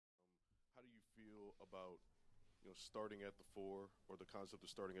about starting at the four, or the concept of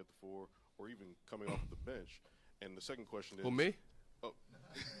starting at the four, or even coming off the bench. And the second question Who, is, me? oh,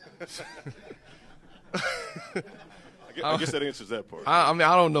 I guess that answers that part. I mean,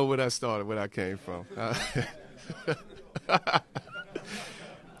 I don't know where that started, where that came from.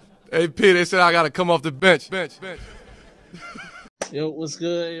 Hey, P, they said I got to come off the bench. Yo, what's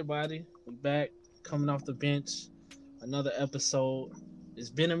good, everybody? We back, coming off the bench. Another episode. It's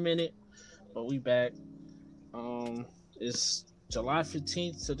been a minute, but we back. It's July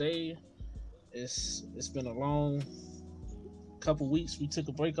 15th today. It's been a long couple weeks. We took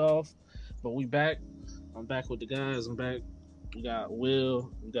a break off, but we back. I'm back with the guys. I'm back. We got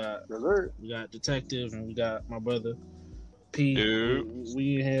Will, we got Detective, and we got my brother P. Dude.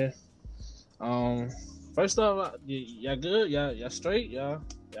 We in here. First off, y'all good? Y'all straight? Y'all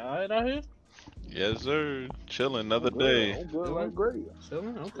alright out here? Yes, sir. Chilling another I'm day. good, like great.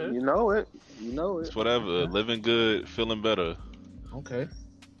 Chilling? Okay. You know it. It's whatever. Living good, feeling better. Okay.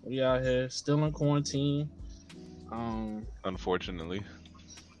 We out here still in quarantine. Unfortunately.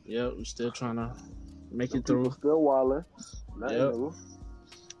 Yeah, we still trying to make Some it through. people still wilding. Nothing Yep. new.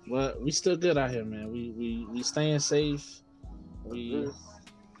 But we still good out here, man. We staying safe. We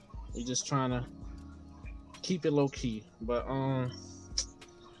just trying to keep it low key. But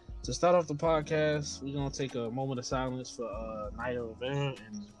to start off the podcast, we're gonna take a moment of silence for Naya Rivera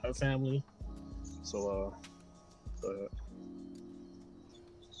and her family. So go ahead.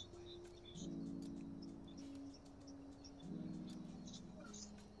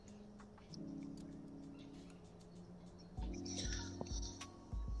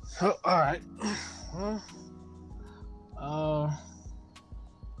 Oh, all right. Well,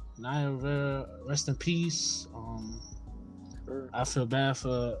 Naya Rivera, rest in peace. I feel bad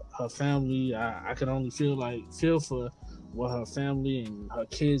for her family. I can only feel for what her family and her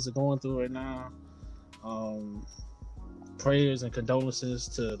kids are going through right now. Prayers and condolences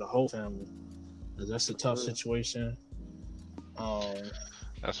to the whole family. 'Cause that's a tough situation.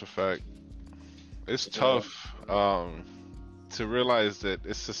 That's a fact. It's tough to realize that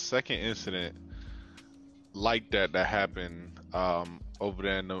it's the second incident like that happened over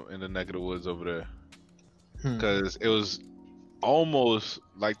there in the neck of the woods over there. Because it was almost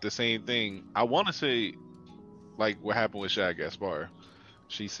like the same thing. I want to say like what happened with Shad Gaspar.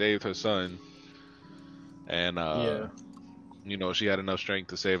 She saved her son, and she had enough strength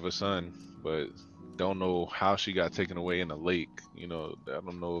to save her son, but don't know how she got taken away in a lake. I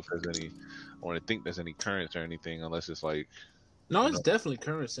don't know if there's any. I want to think there's any currents or anything, unless it's like. No, it's definitely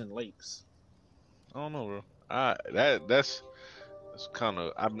currents in lakes. I don't know, bro. That's kind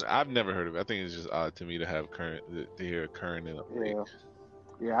of. I've never heard of it. I think it's just odd to me to have current to hear a current in a lake.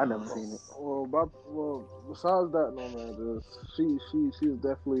 Yeah, I never seen it. Well, besides that, no man, she's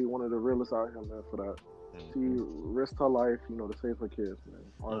definitely one of the realest out here, man. For that, she risked her life, to save her kids, man.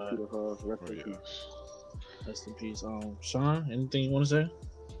 R.I.P. to her. Rest in peace. Rest in peace. Sean, anything you want to say?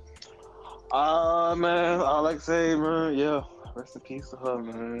 Man, I like to say, man, yeah, rest in peace to her,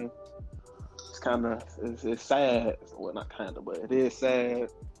 man. It's sad. Well, not kind of, but it is sad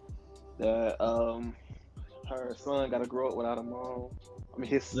that her son got to grow up without a mom. I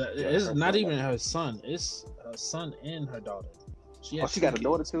mean, it's not even her son. It's her son and her daughter. She got a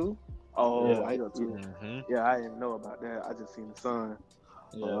daughter too. Oh, yeah. I know too. Yeah, I didn't know about that. I just seen the son.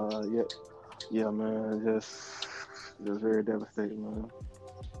 Yeah, man, just very devastating, man.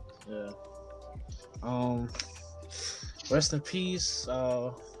 Yeah. Rest in peace.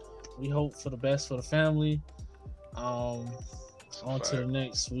 We hope for the best for the family. On to the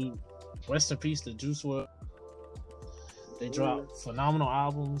next. Rest in peace to Juice WRLD. They dropped phenomenal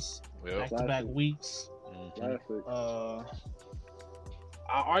albums, back-to-back weeks. I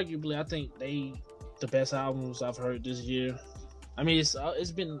think the best albums I've heard this year. I mean,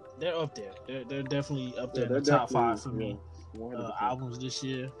 they're up there. They're definitely up there in the top 5 for me. Albums this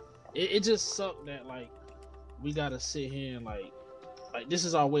year. It just sucked that we gotta sit here and like this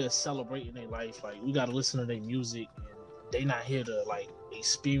is our way of celebrating their life. Like we gotta listen to their music, and they not here to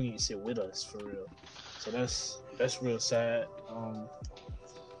experience it with us for real. So that's real sad.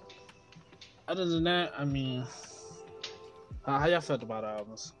 Other than that, I mean, how y'all felt about the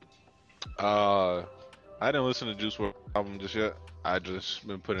albums? I didn't listen to Juice WRLD album just yet. I just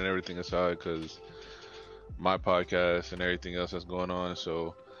been putting everything aside because my podcast and everything else that's going on.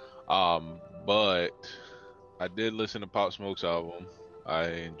 So, but I did listen to Pop Smoke's album. I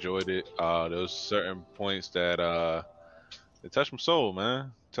enjoyed it. There was certain points that it touched my soul,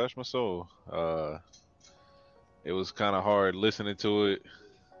 man. Touched my soul. It was kind of hard listening to it,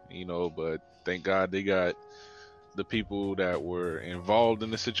 but thank God they got the people that were involved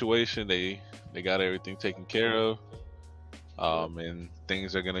in the situation, they got everything taken care of. And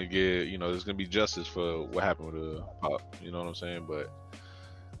things are gonna get, there's gonna be justice for what happened with Pop. You know what I'm saying? But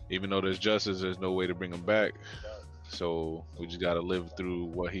even though there's justice, there's no way to bring him back. So we just gotta live through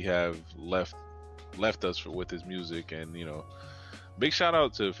what he have left us with his music. And big shout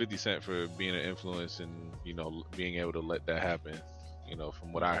out to 50 Cent for being an influence and being able to let that happen.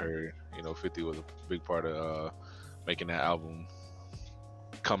 From what I heard, 50 was a big part of making that album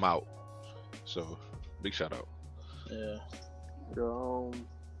come out. So big shout out. Yeah. Well,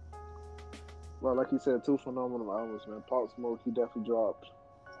 like you said, 2 phenomenal albums, man. Pop Smoke, he definitely dropped,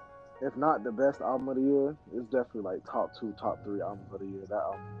 if not the best album of the year, it's definitely like top 2, top 3 albums of the year. That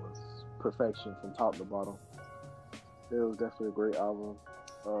album was perfection from top to bottom. It was definitely a great album.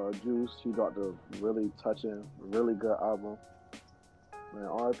 Juice, he got the really touching, really good album. Man,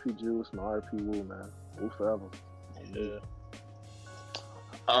 R.I.P. Juice and R.I.P. Wu, man. Wu forever. Yeah.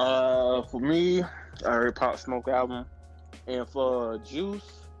 For me, I heard Pop Smoke album. And for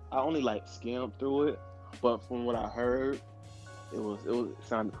Juice, I only like skimmed through it, but from what I heard, it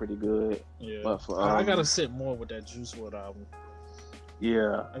sounded pretty good. Yeah. But for I gotta sit more with that Juice WRLD album.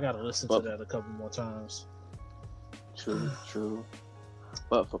 Yeah. I gotta listen to that a couple more times. True.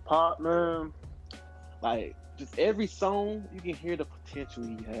 But for Pop, man, like just every song you can hear the potential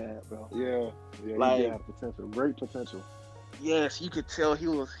he had, bro. Yeah, like, he had potential, great potential. Yes, you could tell he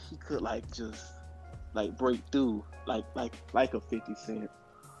could just break through like a 50 Cent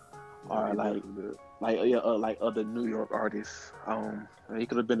or like other New York artists. He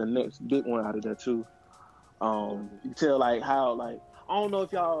could have been the next big one out of there too. You tell like how I don't know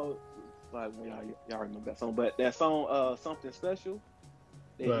if y'all y'all remember that song, but that song Something Special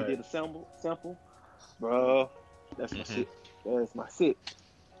that he did a sample, bro. That's my shit. That's my shit.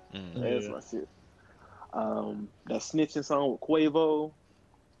 That's my shit. That Snitching song with Quavo,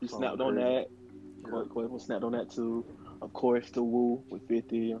 he snapped on that. Quavo snapped on that too. Of course, the Wu with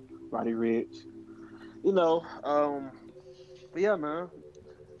 50, Roddy Ricch. But yeah, man.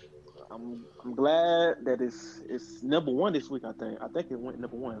 I'm glad that it's number 1 this week. I think it went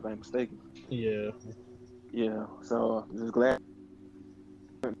number 1 if I'm mistaken. Yeah. Yeah. So I'm just glad,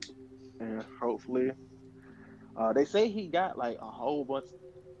 and hopefully, they say he got like a whole bunch.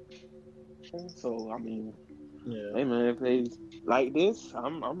 So I mean, yeah. Hey man, if they like this,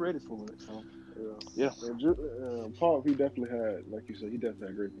 I'm ready for it. So yeah. Pop, he definitely had, like you said, he definitely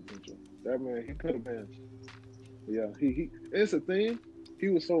had great potential. That man, he could have been. Yeah, he. It's a thing. He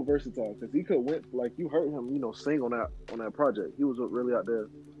was so versatile because he could went like you heard him, sing on that project. He was really out there,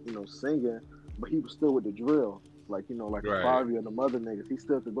 singing, but he was still with the drill, like like a Bobby and the mother niggas. He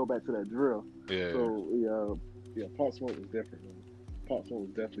still could go back to that drill. Yeah. So Pop Smoke was different. Man. Pop Smoke was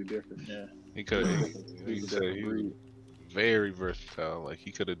definitely different. Yeah. He could. He was very versatile. Like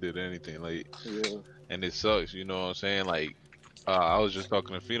he could have did anything. Like, and it sucks. You know what I'm saying? Like, I was just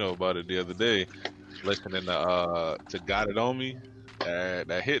talking to Fino about it the other day, listening to Got It On Me.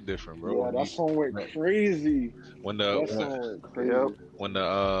 That hit different, bro. Yeah, that song went crazy. When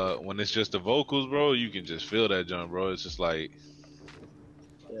it's just the vocals, bro, you can just feel that jump, bro. It's just like,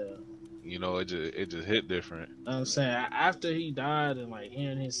 it just hit different. I'm saying after he died and like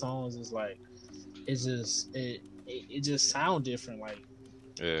hearing his songs, it's like it just sound different. Like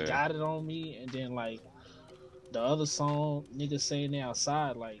Got It On Me, and then like the other song, Niggas Saying They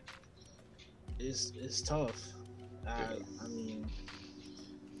Outside, like it's tough. I mean,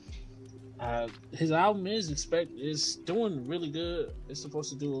 his album is doing really good. It's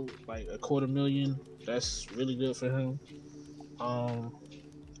supposed to do like 250,000. That's really good for him.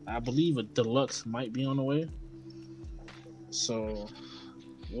 I believe a deluxe might be on the way. So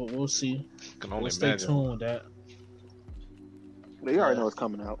we'll see. We'll stay tuned with that. You already know it's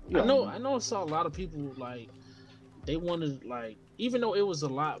coming out. I know. I saw a lot of people like they wanted like. Even though it was a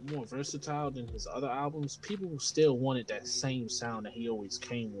lot more versatile than his other albums, people still wanted that same sound that he always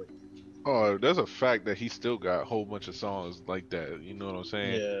came with. Oh, there's a fact that he still got a whole bunch of songs like that. You know what I'm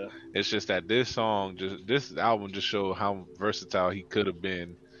saying? Yeah. It's just that this album just showed how versatile he could have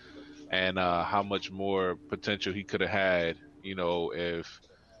been, and how much more potential he could have had. If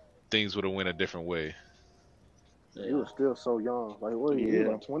things would have went a different way. Yeah, he was still so young. Like what? He was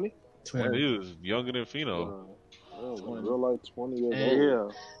like 20. He was younger than Fino. Real life 20 years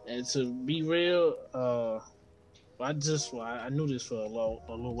old. And to be real, I knew this for a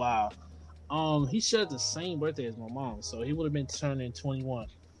little while. He shared the same birthday as my mom, so he would have been turning 21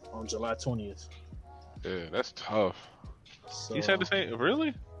 on July 20th. Yeah, that's tough. So, he said the same,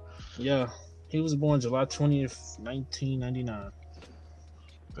 really? Yeah, he was born July 20th, 1999.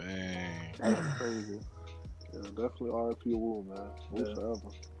 Dang, that's crazy. Yeah, definitely RIP Wu, man. Wu Yeah. forever.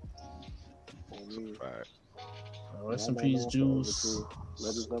 On me. Right. Rest Yeah, in peace, forever, Juice. too.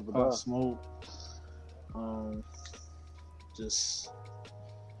 Legends never Pop die. Smoke. Just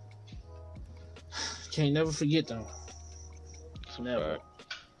can't never forget them. Never.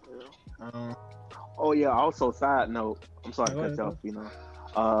 Yeah. Oh yeah. Also, side note. I'm sorry to Go cut you ahead,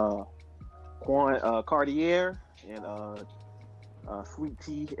 off. Cartier and Sweet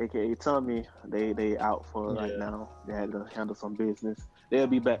Tea, aka Tommy, they out for right now. They had to handle some business. They'll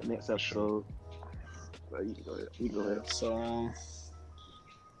be back next episode. But you can go ahead. So on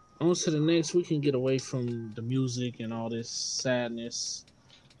to the next. We can get away from the music and all this sadness.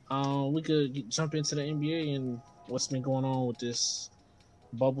 We could jump into the NBA and what's been going on with this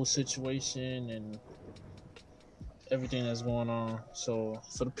bubble situation and everything that's going on. So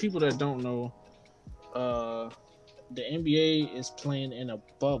for the people that don't know, the NBA is playing in a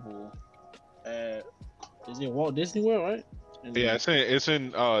bubble at is it Walt Disney World, right? Yeah, it's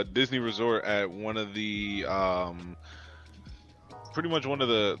in Disney Resort at one of the pretty much one of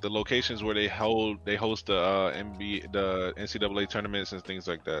the locations where they host the the NCAA tournaments and things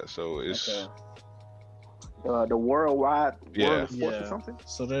like that. So it's the worldwide world of sports Yeah. or something.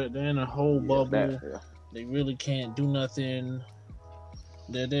 So they're in a whole bubble. Yeah. They really can't do nothing.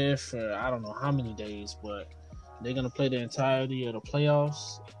 They're there for I don't know how many days, but they're gonna play the entirety of the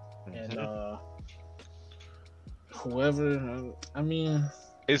playoffs, and whoever. I mean,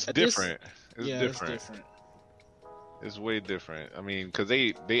 it's different. It's yeah, different. it's different. It's way different. I mean, because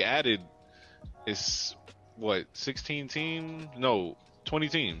they added, it's what 16 teams? No, 20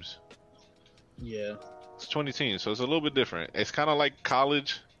 teams. Yeah. It's 20 teams, so it's a little bit different. It's kind of like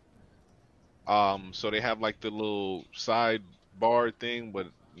college. So they have like the little side bar thing, but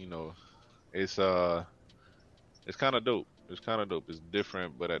you know, it's kind of dope. It's kind of dope. It's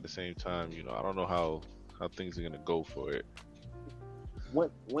different, but at the same time, you know, I don't know how things are gonna go for it.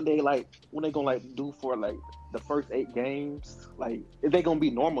 When they gonna do for like the first 8 games? Like, if they gonna be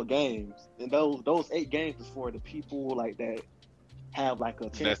normal games, and those 8 games is for the people like that have like a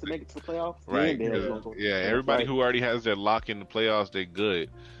chance to make it to the playoffs, right? Yeah, Everybody who already has their lock in the playoffs, they're good.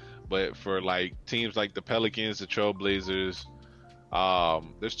 But for like teams like the Pelicans, the Trailblazers,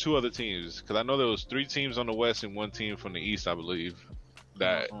 there's 2 other teams because I know there was 3 teams on the West and 1 team from the East, I believe.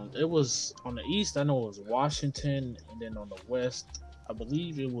 That It was on the East. I know it was Washington, and then on the West, I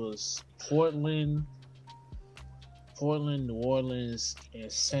believe it was Portland, New Orleans, and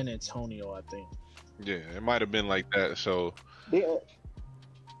San Antonio. I think. yeah, it might have been like that. So Didn't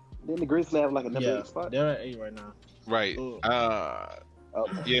the Grizzlies have like a number 8 spot? They're at 8 right now. right.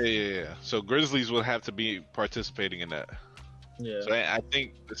 Okay. Yeah. So Grizzlies will have to be participating in that. Yeah. So I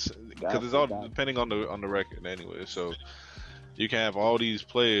think because it's all depending on the record anyway. So you can have all these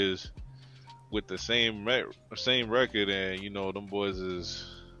players with the same record, and you know them boys is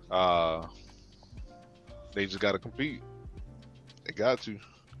they just got to compete. They got to,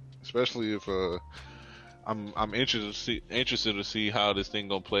 especially if I'm interested to see how this thing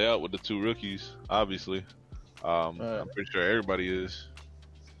gonna play out with the 2 rookies. Obviously, I'm pretty sure everybody is.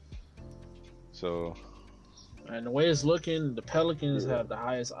 So, and the way it's looking, the Pelicans have the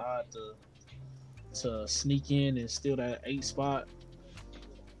highest odd to sneak in and steal that 8 spot.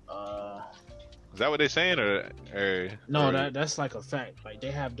 is that what they're saying, or no? That's like a fact. Like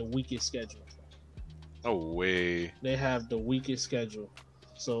they have the weakest schedule. No way. They have the weakest schedule.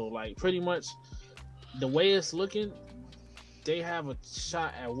 So like pretty much the way it's looking, they have a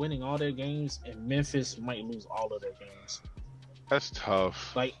shot at winning all their games, and Memphis might lose all of their games. That's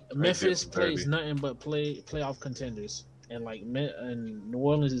tough. Like Memphis plays nothing but playoff contenders, and like and New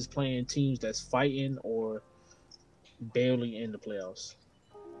Orleans is playing teams that's fighting or barely in the playoffs.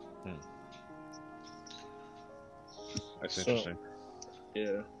 That's interesting.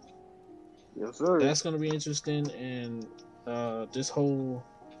 Yeah. Yes, sir. That's gonna be interesting, and this whole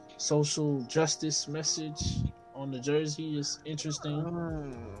social justice message on the jersey is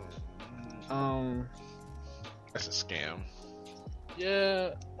interesting. That's a scam.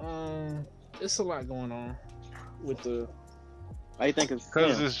 Yeah, it's a lot going on with the. I think it's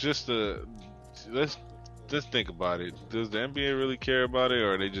because it's just let's just think about it. Does the NBA really care about it,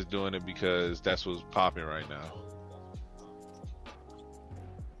 or are they just doing it because that's what's popping right now?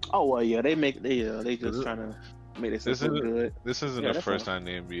 Oh well, yeah, they just trying to make it look good. This isn't the first time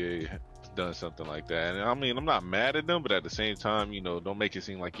the NBA has done something like that. And I mean, I'm not mad at them, but at the same time, you know, don't make it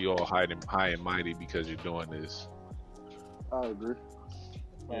seem like you all high and mighty because you're doing this. I agree.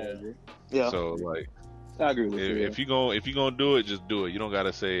 Yeah. So like, I agree with you. If you gonna do it, just do it. You don't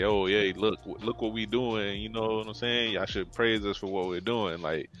gotta say, oh yeah, look what we doing. You know what I'm saying? Y'all should praise us for what we're doing.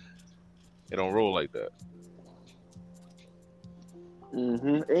 Like, it don't roll like that.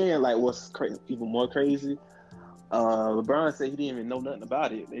 And like, what's even more crazy? LeBron said he didn't even know nothing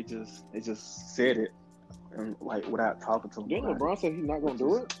about it. They just said it, and like without talking to him. Didn't LeBron say he's not gonna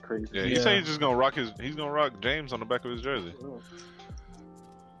do it? Crazy. Yeah, he said he's just gonna rock James on the back of his jersey.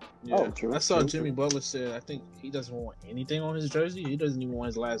 Yeah, Oh, true. I saw True, Jimmy true. Butler said I think he doesn't want anything on his jersey. He doesn't even want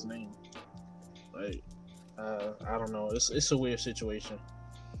his last name. Like, I don't know. It's a weird situation.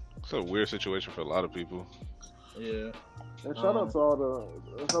 It's a weird situation for a lot of people. Yeah. And shout out to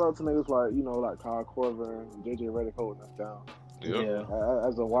niggas like like Kyle Korver and JJ Redick holding us down. Yep. Yeah.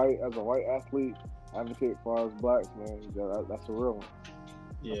 As a white athlete, advocate for us blacks, man. That's a real one.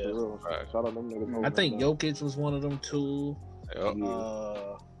 That's a Yeah. real one. Right. Shout out them niggas. holding I us think down. Jokic was one of them too. Yep.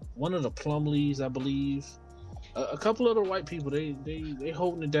 Yeah. One of the Plumlees, I believe. A couple other white people, they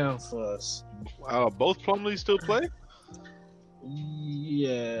holding it down for us. Both Plumlee still play?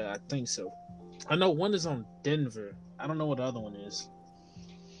 Yeah, I think so. I know one is on Denver. I don't know what the other one is.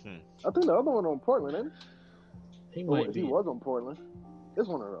 I think the other one on Portland, ain't He he? might He be. was on Portland. It's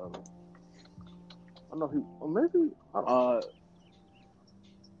one or the other. I know he. Or maybe.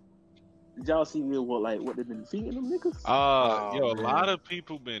 Did y'all see what they've been feeding them niggas? Oh, A man. lot of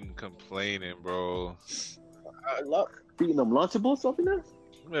people been complaining, bro. Feeding them Lunchables, something else?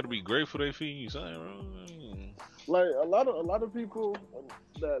 You gotta be grateful they feed you something, bro. Like a lot of people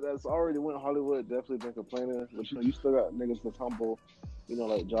that's already went Hollywood definitely been complaining, but you still got niggas that's humble.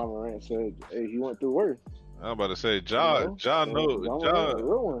 Like John Morant said, hey, he went through worse. I'm about to say, John Morant, a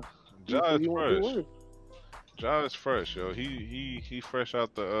real one. John He went through is fresh. worse. John is fresh, yo. He fresh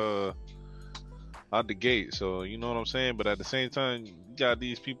out the gate, so you know what I'm saying. But at the same time, you got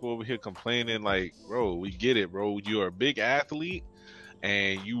these people over here complaining, like, bro, we get it, bro. You're a big athlete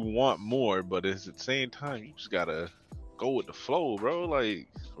and you want more, but at the same time, you just gotta go with the flow, bro. Like,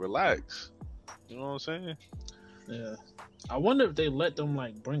 relax. You know what I'm saying? Yeah. I wonder if they let them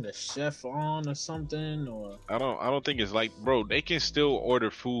like bring a chef on or something, or I don't think it's like, bro, they can still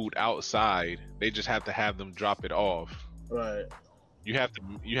order food outside. They just have to have them drop it off. right. You have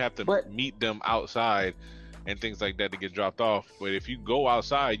to But- meet them outside and things like that to get dropped off. But if you go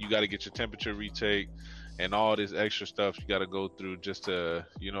outside, you got to get your temperature retake and all this extra stuff you got to go through just to,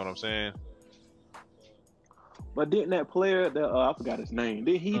 you know what I'm saying? But didn't that player I forgot his name?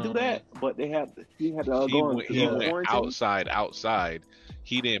 Did he do that? But he had to He go went, into he went quarantine? outside.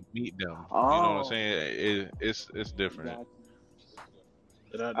 He didn't meet them. You know what Oh. I'm saying? It's different.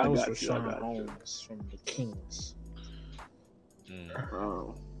 That I was got you, I Rashawn got you. Holmes from the Kings. Mm.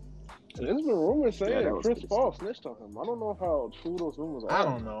 Oh. There's been rumors saying that that was Chris pretty Paul snitched on him. I don't know how true those rumors are. I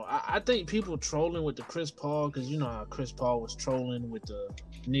don't know. I think people trolling with the Chris Paul, because you know how Chris Paul was trolling with the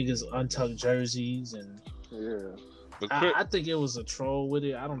niggas untucked jerseys, and Yeah. But Chris, I think it was a troll with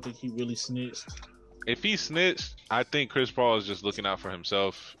it. I don't think he really snitched. if he snitched, I think Chris Paul is just looking out for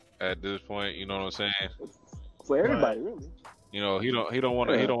himself at this point. You know what I'm saying? For everybody, really. You know, he don't want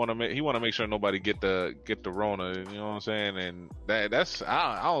to he want to make sure nobody get the Rona. You know what I'm saying? And that's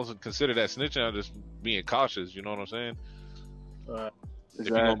I don't consider that snitching. I'm just being cautious. You know what I'm saying? If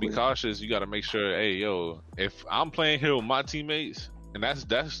you're gonna be cautious, you got to make sure. Hey, yo, if I'm playing here with my teammates, and that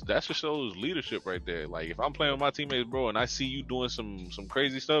just shows leadership right there. Like if I'm playing with my teammates, bro, and I see you doing some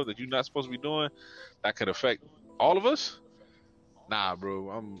crazy stuff that you're not supposed to be doing, that could affect all of us. Nah,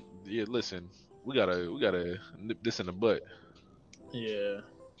 bro. Listen, we gotta nip this in the butt. Yeah.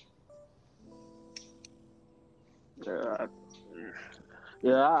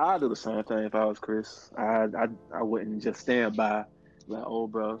 I do the same thing if I was Chris. I wouldn't just stand by like, oh,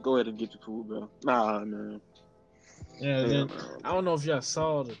 bro, go ahead and get your food, bro. Nah, man. Yeah, then I don't know if y'all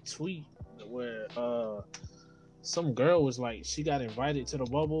saw the tweet where some girl was like she got invited to the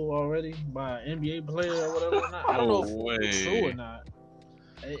bubble already by an NBA player or whatever. I don't know if it's true or not.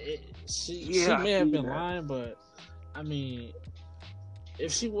 She may have been lying, but I mean,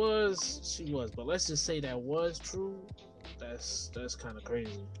 if she was. But let's just say that was true. That's kind of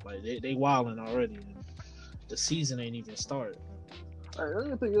crazy. Like they wilding already. The season ain't even started. I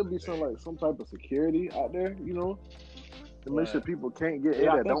don't think it'll be some type of security out there, to make sure people can't get in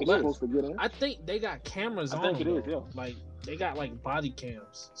I that think don't it is. supposed to get in. I think they got cameras I on think them, it is, though. yeah. Like they got like body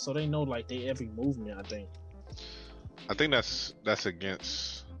cams, so they know like they every movement. I think. I think that's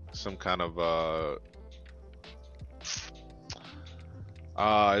against some kind of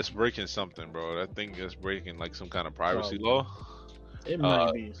it's breaking something, bro. I think it's breaking like some kind of privacy law. It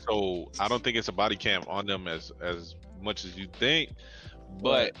might be. So I don't think it's a body cam on them as much as you think,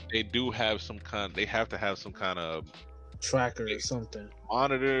 but they do have they have to have some kind of Tracker or something.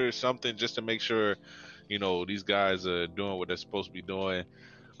 monitor or something just to make sure, these guys are doing what they're supposed to be doing,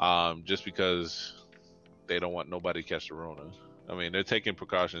 just because they don't want nobody to catch the Rona. I mean, they're taking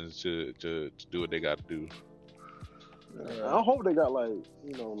precautions to do what they got to do. I hope they got like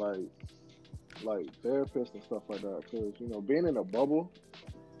therapists and stuff like that, because being in a bubble,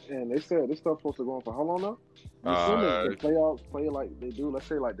 and they said this stuff's supposed to go on for how long now? The playoffs play like they do, let's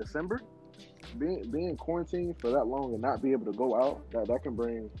say like December. Being quarantined for that long and not be able to go out, that can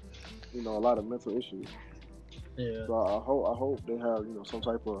bring a lot of mental issues. Yeah. So I hope they have some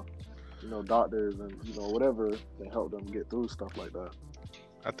type of doctors and whatever to help them get through stuff like that.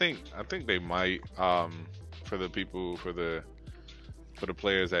 I think they might for the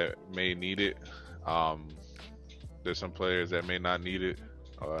players that may need it. There's some players that may not need it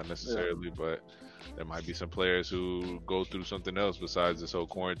necessarily, but there might be some players who go through something else besides this whole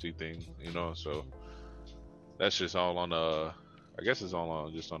quarantine thing, so that's just all on I guess it's all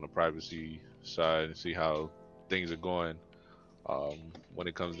on just on the privacy side, and see how things are going. When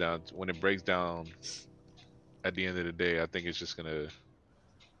it breaks down at the end of the day, I think it's just gonna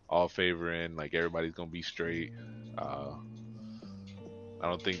all favor in, like, everybody's gonna be straight. I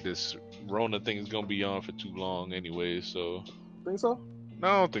don't think this Rona thing is gonna be on for too long anyway, so. Think so? No,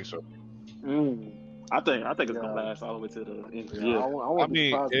 I don't think so. I think it's gonna last all the way to the end of the year. I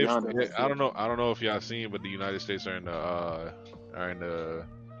mean, I don't know if y'all seen, but the United States are in the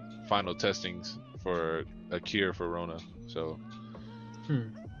final testings for a cure for Rona. So,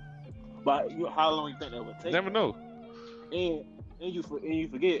 but how long you think that would take? Never know. And you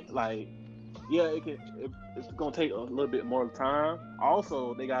forget, like, it's gonna take a little bit more time.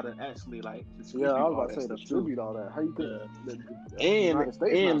 Also, they gotta actually distribute. Yeah, I was about to say distribute all that. How you think? And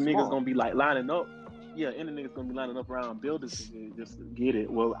niggas gonna be lining up. Yeah, and the niggas gonna be lining up around buildings just to get it.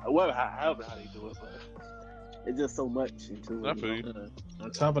 Well, however how they do it, but it's just so much into it.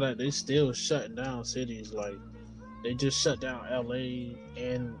 On top of that, they still shutting down cities. Like, they just shut down LA,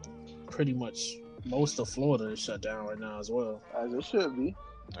 and pretty much most of Florida is shut down right now as well. As it should be.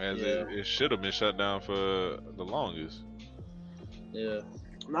 It should have been shut down for the longest. Yeah.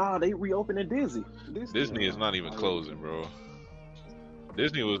 Nah, they reopening Disney. Disney is not even closing, bro.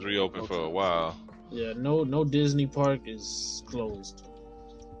 Disney was reopened for a while. Yeah, no Disney park is closed.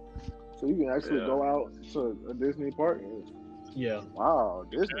 So you can actually go out to a Disney park? Yeah. Wow,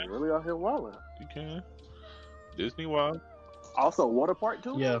 Disney really out here wilding. You can. Disney wild. Also, water park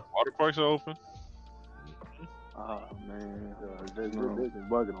too? Yeah. Water parks are open. Oh, man. Disney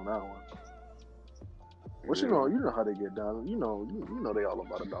bugging on that one. Well, you know how they get down. You know they all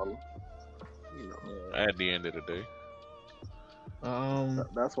about $1. At the end of the day.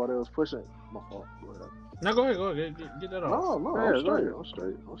 That's why they was pushing. My fault. Go ahead. No, go ahead. Get that off. No, I'm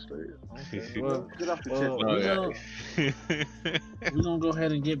straight. Okay. Well, get off the chest. We're gonna go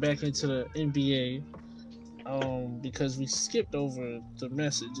ahead and get back into the NBA, because we skipped over the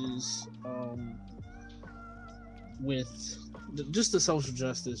messages, with just the social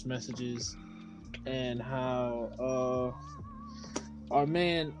justice messages, and how our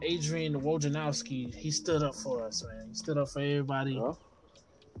man Adrian Wojnarowski, he stood up for us, man. He stood up for everybody.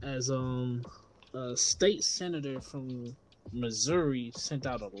 As a state senator from Missouri sent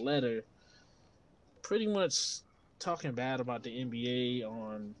out a letter pretty much talking bad about the NBA,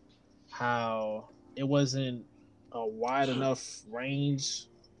 on how it wasn't a wide enough range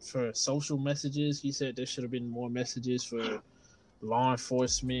for social messages. He said there should have been more messages for law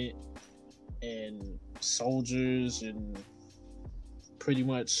enforcement and soldiers, and pretty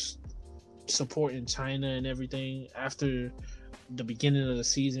much supporting China and everything after the beginning of the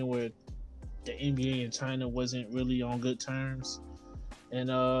season, where the NBA and China wasn't really on good terms. And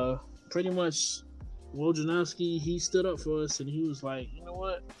pretty much Wojnarowski, he stood up for us, and he was like, you know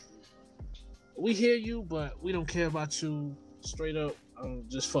what, we hear you, but we don't care about you. Straight up,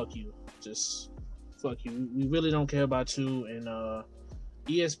 just fuck you. Just fuck you. We really don't care about you. And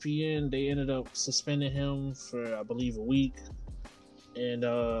ESPN, they ended up suspending him for, I believe, a week. And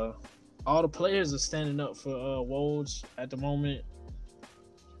all the players are standing up for Woj at the moment.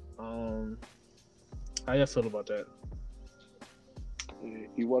 How y'all feel about that?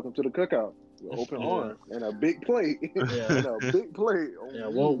 He welcome to the cookout. Open arms and a big plate. Yeah. And a big plate. Yeah,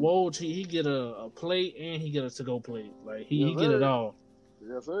 Woj, he get a plate, and he get a to-go plate. Like, he get it all.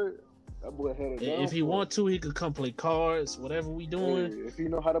 Yes, sir. That boy had it down. If he want to, he could come play cards, whatever we doing. Hey, if he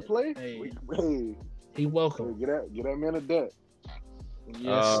know how to play, he welcome. Get that man a debt.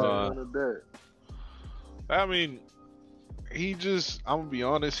 Yes, sir. I mean, I'm gonna be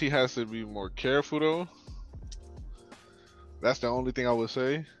honest, he has to be more careful though. That's the only thing I would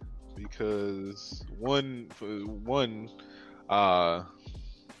say, because the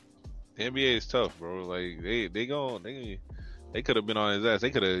NBA is tough, bro. Like, they could have been on his ass.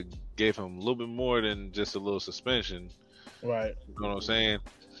 They could have gave him a little bit more than just a little suspension. Right. You know what I'm saying?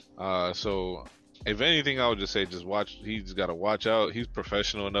 So if anything, I would just say just watch. He's got to watch out. He's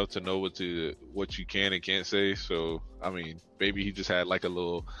professional enough to know what you can and can't say. So I mean, maybe he just had like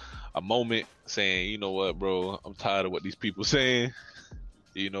a moment saying, you know what, bro, I'm tired of what these people saying.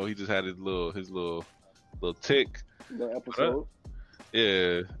 You know, he just had his little tick. The episode.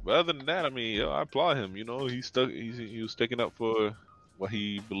 Yeah, but other than that, I mean, yo, I applaud him. You know, he was sticking up for what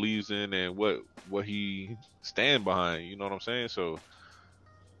he believes in and what he stand behind. You know what I'm saying? So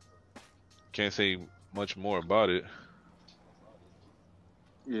can't say much more about it.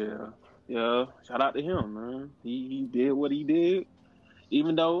 Yeah. Shout out to him, man. He did what he did,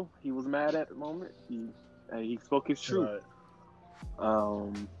 even though he was mad at the moment. He spoke his truth.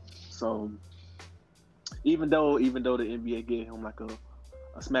 Right. So even though the NBA gave him like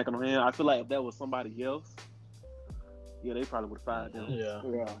a smack on the hand, I feel like if that was somebody else, yeah, they probably would have fired them. Yeah.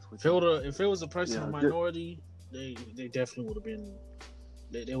 Yeah. If it was a person of minority, they definitely would have been.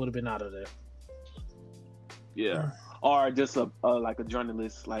 They would have been out of there. Yeah. Or just like a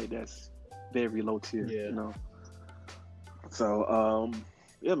journalist like that's very low tier. Yeah. You know. So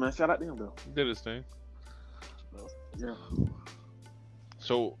yeah, man, shout out to him though. He did his thing. Yeah.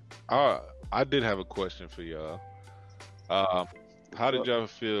 So I did have a question for y'all. How did y'all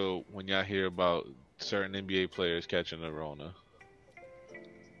feel when y'all hear about certain NBA players catching the Rona?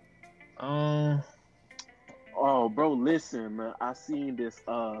 Oh, bro, listen, man. I seen this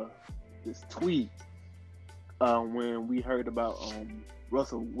tweet when we heard about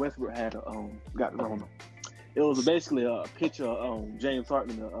Russell Westbrook had got the Rona. It was basically a picture of James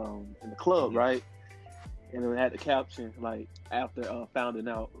Harden in the club, right? And it had the caption like after finding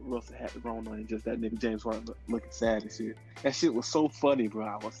out Russell had the Rona and just that nigga James Harden looking sad and shit. That shit was so funny, bro.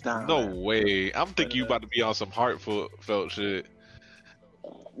 I was down. No way. I'm thinking you about to be on some heartfelt shit.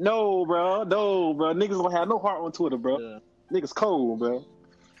 No, bro. Niggas don't have no heart on Twitter, bro. Yeah. Niggas cold, bro.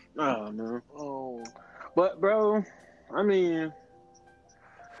 Oh, man. Oh. But, bro, I mean,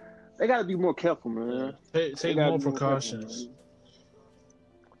 they got to be more careful, man. Take more precautions.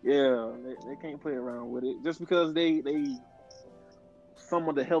 Yeah, they can't play around with it. Just because they some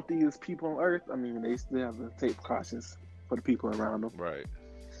of the healthiest people on earth, I mean, they still have to take precautions for the people around them. Right.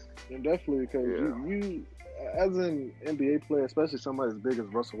 And definitely because you, as an NBA player, especially somebody as big as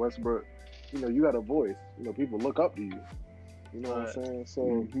Russell Westbrook, you know, you got a voice. You know, people look up to you. You know what I'm saying?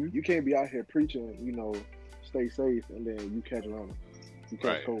 So you can't be out here preaching, you know, stay safe, and then you catch Rona. You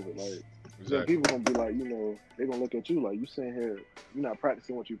catch COVID. Like, then people gonna be like, you know, they're gonna look at you like you sitting here, you're not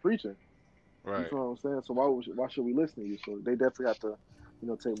practicing what you're preaching. Right. You know what I'm saying? So why should we listen to you? So they definitely have to, you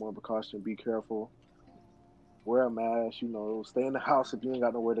know, take more precaution, be careful, wear a mask, you know, stay in the house if you ain't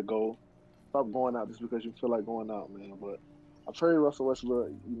got nowhere to go. Stop going out just because you feel like going out, man. But I'm sure Russell Westbrook,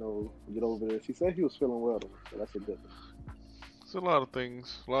 you know, get over this. He said he was feeling well, though, so that's a good thing. It's a lot of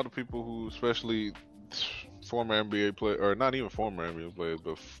things. A lot of people who, especially former NBA players, or not even former NBA players,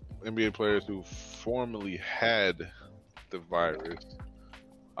 but NBA players who formerly had the virus,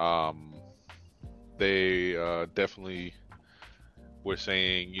 they definitely were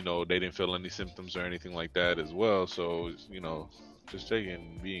saying, you know, they didn't feel any symptoms or anything like that as well. So, you know, just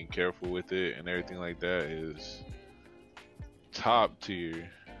being careful with it and everything like that is top tier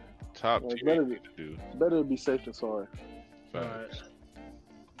to do. It's better to be safe than sorry. Right.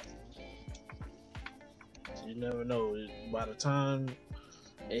 You never know. By the time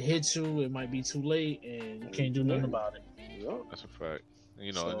it hits you, it might be too late, and you can't do nothing about it. Yep. That's a fact.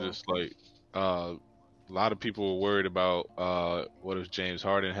 You know, just like a lot of people were worried about what if James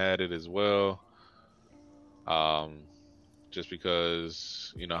Harden had it as well. Just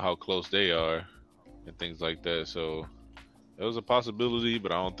because, you know, how close they are and things like that. So it was a possibility,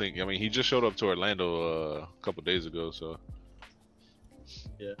 but I don't think, I mean, he just showed up to Orlando a couple days ago, so.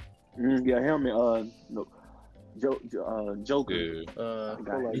 Yeah. Yeah, him and Joker. Yeah.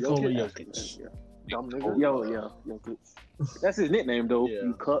 Nikola Jokic. Dumb nigga. Jokic. That's his nickname, though. Yeah.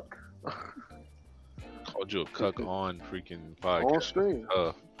 You cuck. Called you a cuck on freaking podcast. On screen.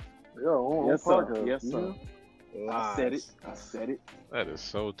 Yeah, on Yes, sir. podcast. Yes, sir. I said it. That is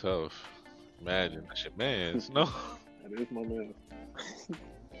so tough. Imagine that shit, man. No. That is my man.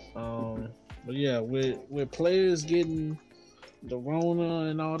 But yeah, with players getting the Rona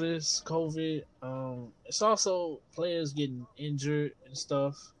and all this COVID, it's also players getting injured and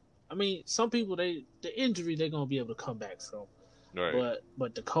stuff. I mean, some people the injury they're gonna be able to come back from, Right.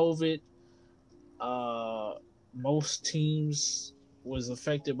 But the COVID, most teams was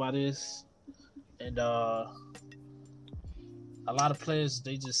affected by this, and a lot of players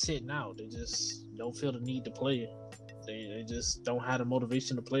they just sitting out. They just don't feel the need to play. They just don't have the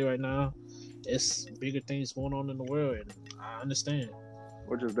motivation to play right now, it's bigger things going on in the world, and I understand.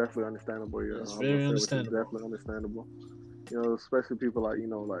 Which is definitely understandable. Yeah, It's very understandable. Which is definitely understandable. You know, especially people like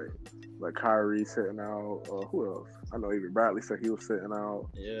like Kyrie sitting out. Who else? I know even Bradley said he was sitting out.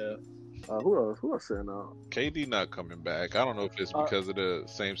 Yeah. Who else? Who else sitting out? KD not coming back. I don't know if it's because of the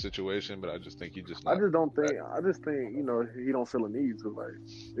same situation, but I just think he just. I just think he don't feel a need to like.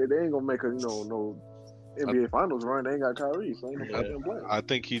 They ain't gonna make a no NBA Finals run. They ain't got Kyrie, so ain't nobody gonna blame. I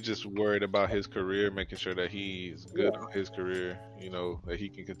think he just worried about his career, making sure that he's good on his career. That he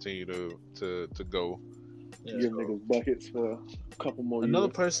can continue to go. Yeah. Give niggas buckets for a couple more Another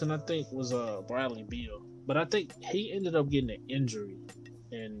years. person I think was Bradley Beal, but I think he ended up getting an injury,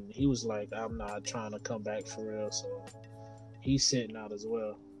 and he was like, "I'm not trying to come back for real," so he's sitting out as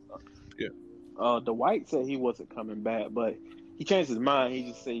well. Yeah. Dwight said he wasn't coming back, but he changed his mind. He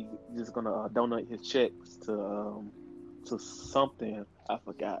just said he's just gonna donate his checks to something. I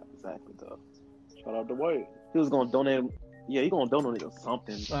forgot exactly though. Shout out to White. He was gonna donate. Yeah, he's gonna donate to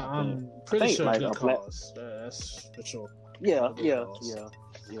something. I'm pretty sure like good a black- cause. That's for sure. Yeah.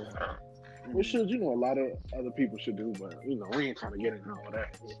 Which should a lot of other people should do, but we ain't trying to get into all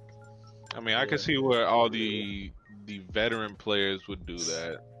that. I mean, I can see where all the veteran players would do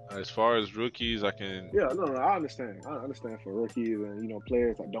that. As far as rookies, I can. Yeah, no, I understand. I understand for rookies and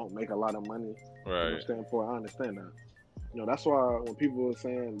players that don't make a lot of money. Right. Standpoint, I understand that. That's why when people were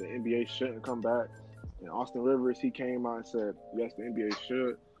saying the NBA shouldn't come back, and Austin Rivers, he came out and said, yes, the NBA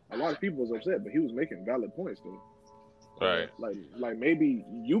should. A lot of people was upset, but he was making valid points though. Right. Like maybe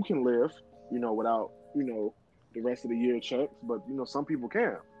you can live, without, the rest of the year checks, but some people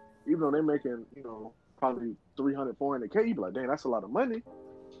can. Even though they're making, probably 300, 400K, you be like, dang, that's a lot of money.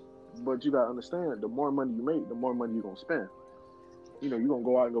 But you gotta understand, the more money you make, the more money you're gonna spend. You're gonna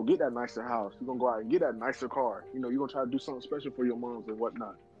go out and go get that nicer house. You're gonna go out and get that nicer car. You're gonna try to do something special for your moms and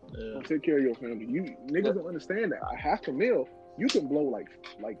whatnot. Yeah. Take care of your family. Niggas don't understand that. Half a mil, you can blow like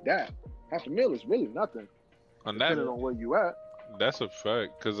that. Half a mil is really nothing. On that, Depending on where you at. that's a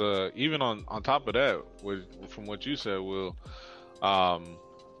fact. Because even on top of that, from what you said, Will,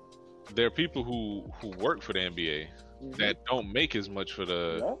 there are people who work for the NBA that don't make as much for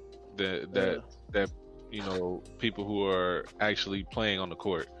that people who are actually playing on the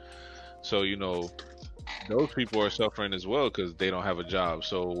court. So those people are suffering as well because they don't have a job.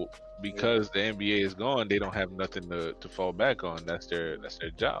 So because the NBA is gone, they don't have nothing to fall back on. That's their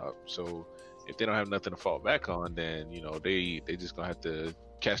job. So if they don't have nothing to fall back on, then they just gonna have to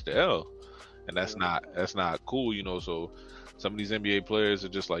catch the L, and that's not cool. So some of these NBA players are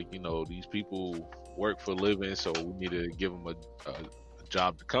just like these people work for a living, so we need to give them a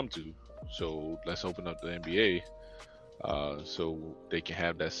job to come to. So let's open up the NBA so they can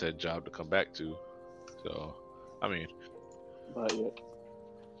have that said job to come back to. So I mean, but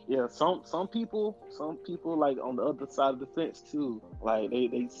yeah, some people like on the other side of the fence too. Like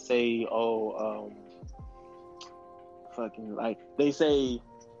they say, fucking like they say,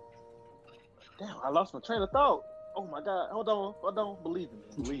 damn, I lost my train of thought. Oh my god, hold on, believe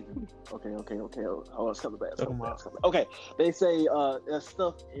in me. Okay. Oh, it's coming back. Okay, they say there's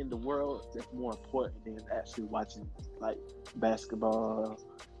stuff in the world that's more important than actually watching like basketball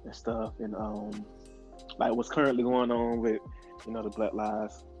and stuff, and like what's currently going on with the Black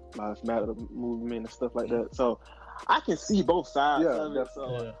Lives Matter movement and stuff like that. So I can see both sides of it.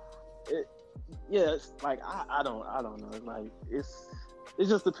 So it's like I don't know. It's like it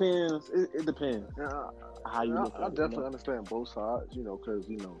just depends. It depends how you look at it. I definitely understand both sides, because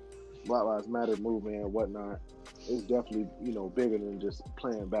Black Lives Matter movement and whatnot is definitely bigger than just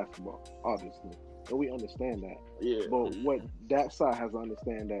playing basketball, obviously, and we understand that. Yeah. But what that side has to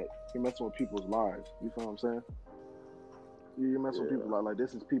understand that you're messing with people's lives. You feel what I'm saying? You're messing with people like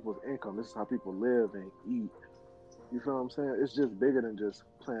this is people's income. This is how people live and eat. You feel what I'm saying? It's just bigger than just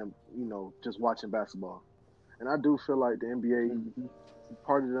playing, just watching basketball. And I do feel like the NBA,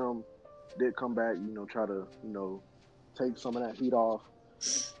 part of them did come back, try to, take some of that heat off.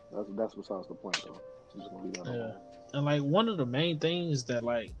 That's besides the point, though. I'm just gonna leave that alone. And like one of the main things that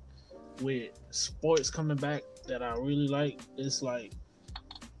like with sports coming back that I really like is like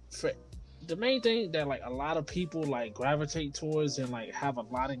the main thing that like a lot of people like gravitate towards and like have a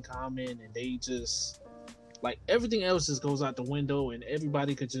lot in common, and they just like everything else just goes out the window, and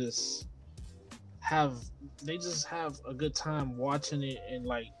everybody could just have a good time watching it, and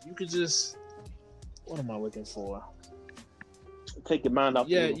like you could just, what am I looking for? Take your mind off.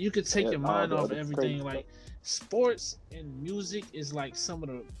 Yeah, you could take your mind off everything. Like sports and music is like some of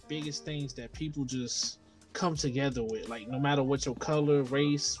the biggest things that people just come together with. Like no matter what your color,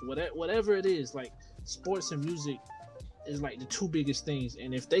 race, whatever it is, like sports and music is like the two biggest things.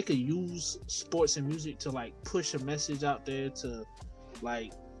 And if they could use sports and music to like push a message out there to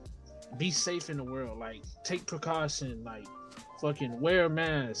like be safe in the world, like take precaution, like fucking wear a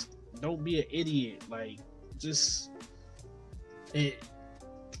mask, don't be an idiot, like just it.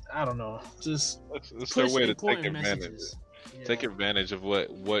 I don't know, just it's their way to take important advantage. messages. Yeah. Take advantage of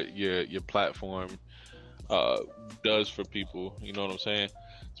what your platform does for people. You know what I'm saying?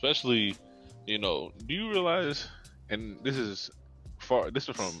 Especially, you know, do you realize? And this is far. This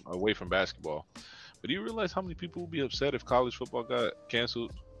is from away from basketball. But do you realize how many people would be upset if college football got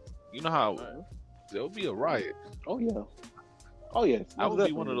canceled? You know how there'll be a riot. Oh yeah. Oh yeah. I would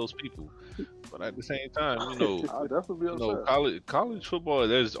be one of those people. But at the same time, you know, I'll definitely be upset. college football,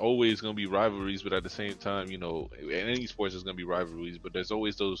 there's always going to be rivalries, but at the same time, you know, in any sports, there's going to be rivalries, but there's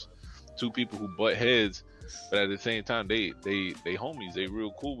always those two people who butt heads, but at the same time, they homies, they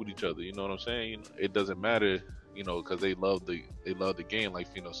real cool with each other. You know what I'm saying? You know, it doesn't matter, you know, because they love the game, like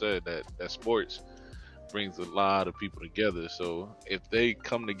Fino said, that sports brings a lot of people together. So if they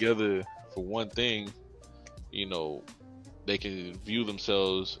come together for one thing, you know, they can view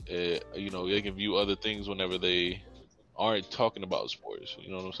themselves, you know, they can view other things whenever they aren't talking about sports.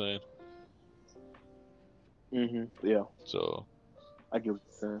 You know what I'm saying? Yeah. So I get what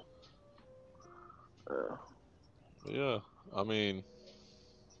you're saying. yeah, I mean,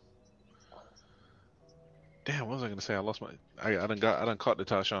 damn, what was I gonna say? I lost my. I done caught the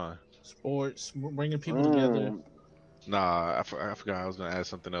Tashawn. Sports, bringing people together. Nah, I forgot I was gonna add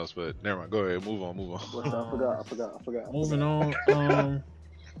something else, but never mind. Go ahead, move on. I forgot. Moving on.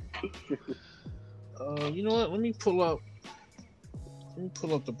 You know what? Let me pull up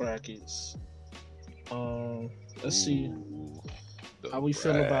the brackets. Let's see how we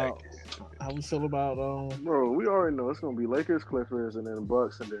feel about. Bro, we already know it's gonna be Lakers, Clippers, and then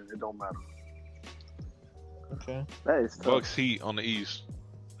Bucks, and then it don't matter. Okay. That is tough. Bucks Heat on the East.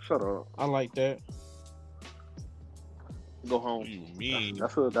 Shut up. I like that. Go home. What do you mean?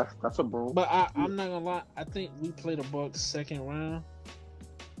 That's a broom. But I'm not gonna lie. I think we play the Bucks second round.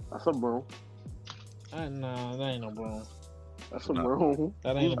 That's a broom. Nah, that ain't no broom. That's a broom.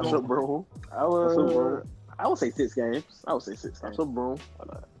 That ain't That's no a broom. broom. I would say 6 games. That's a broom. I'm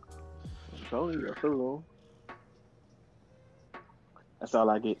telling you, that's a broom. That's all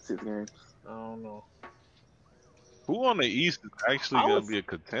I get. 6 games. I don't know. Who on the East is actually gonna be a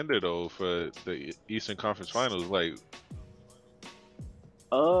contender though for the Eastern Conference Finals? Like,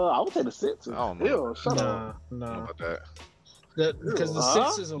 I would say the Sixers. I don't know. Ew, shut up. I don't know Nah. about that. Because the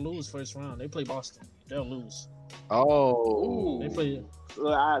Sixers will lose first round. They play Boston. They'll lose. Oh, They play.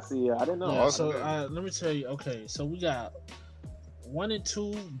 I see. I didn't know. Yeah, so let me tell you. Okay, so we got 1 and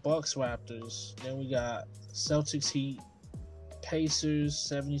 2 Bucks Raptors. Then we got Celtics Heat, Pacers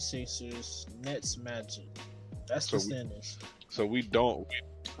 76ers, Nets Magic. That's the standings. So we don't.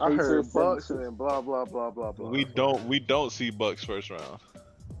 I heard Bucks and then blah blah blah blah blah. We don't see Bucks first round.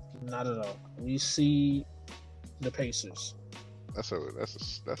 Not at all. We see the Pacers. That's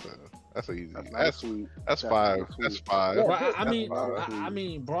easy. That's sweet. That's 5. That's 5. Yeah. But I That's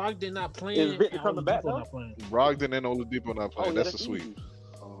mean, Brogdon not Is playing. Victor and coming back, Oladipo though? not playing. Brogdon and Oladipo not playing. yeah, that's a sweep. easy.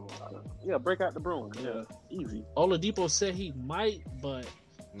 Yeah, break out the broom. Yeah, easy. Oladipo said he might, but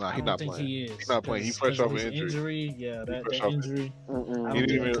Nah, I he's don't not think playing. he is. He's not playing. He's fresh off an injury. Yeah, that fresh off- injury. I Mm-mm. don't He think didn't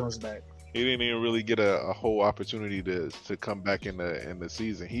he even- comes back. He didn't even really get a whole opportunity to come back in the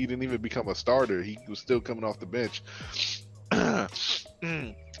season. He didn't even become a starter. He was still coming off the bench. Yes,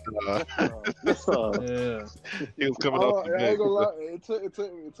 sir. Yeah. He was coming off the I ain't gonna lie. bench. It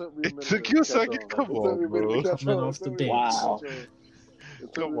took me a minute. It took to you a catch second? on. Come It took on, me a minute to bro. catch Coming on. off the It took me a bench. minute to Wow. catch on.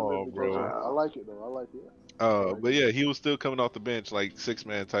 It took Come me a minute on, to catch bro. on. I like it though. I like it. But yeah, he was still coming off the bench like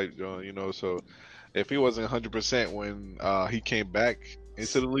 6-man type, you know. So if he wasn't 100% when he came back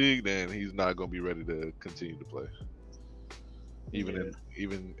into the league, then he's not gonna be ready to continue to play. Even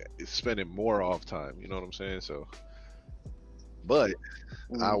spending more off time, you know what I'm saying? So, but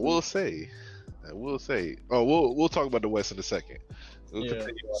I will say, we'll talk about the West in a second. We'll Yeah,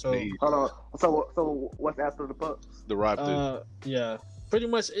 continue on so- the East. Hold on. So what's after the Bucks? The Raptors. Yeah. Pretty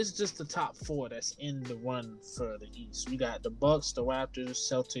much, it's just the top 4 that's in the run for the East. We got the Bucks, the Raptors,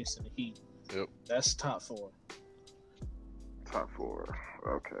 Celtics, and the Heat. Yep. That's top 4. Top 4.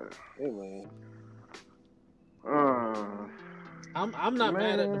 Okay. Hey man. I'm not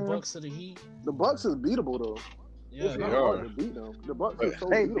mad at the Man. Bucks or the Heat. The Bucks is beatable though. Yeah, It's they not are. hard to beat them. The Bucks is so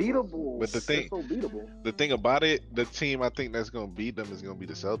They beatable. beatable. But the They're thing, so beatable. the thing about it, the team I think that's gonna beat them is gonna be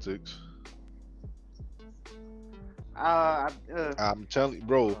the Celtics. I'm telling you,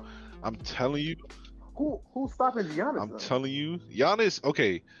 bro. I'm telling you. Who's stopping Giannis? I'm though? telling you, Giannis.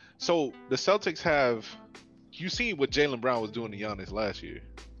 Okay, so the Celtics have you seen what Jaylen Brown was doing to Giannis last year.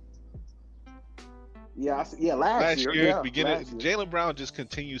 Last year, beginning, Jaylen Brown just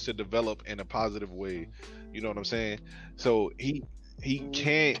continues to develop in a positive way. You know what I'm saying? So he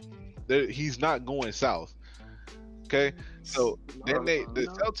can't. He's not going south. Okay, so then the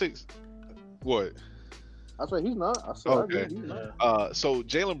Celtics. What? I said he's not. I said okay. He's not. So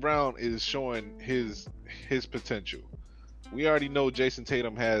Jaylen Brown is showing his potential. We already know Jason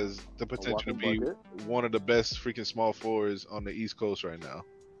Tatum has the potential to be one of the best freaking small forwards on the East Coast right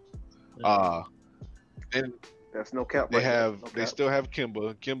now. And that's no cap. They still have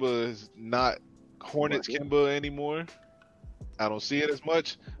Kemba. Kemba is not Hornets Kemba anymore. I don't see it as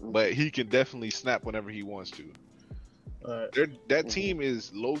much, but he can definitely snap whenever he wants to. That team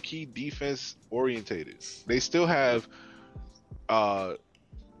is low key defense orientated. They still have Gordon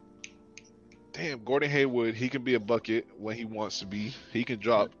Hayward. He can be a bucket when he wants to be. He can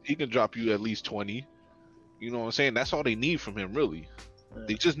drop you at least 20. You know what I'm saying? That's all they need from him, really.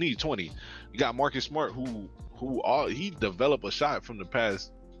 They just need 20. You got Marcus Smart, who he developed a shot from the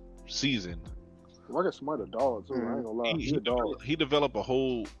past season. Marcus Smart a dog too. I ain't gonna lie. He's a dog. He developed a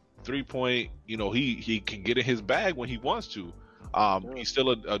whole 3-point. You know, he can get in his bag when he wants to. He's still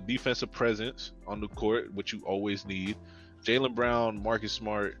a defensive presence on the court, which you always need. Jaylen Brown, Marcus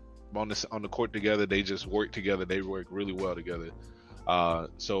Smart on the court together. They just work together. They work really well together.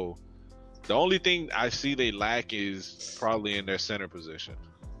 So the only thing I see they lack is probably in their center position.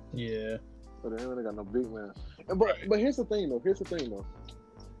 Yeah. But they ain't got no big man. But here's the thing though.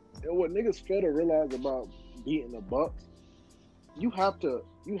 And what niggas fail to realize about beating the Bucks, you have to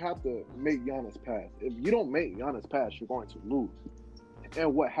make Giannis pass. If you don't make Giannis pass, you're going to lose.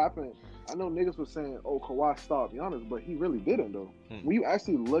 And what happened, I know niggas were saying, oh, Kawhi stopped Giannis, but he really didn't though. When you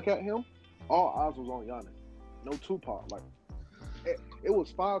actually look at him, all eyes was on Giannis. No Tupac. Like it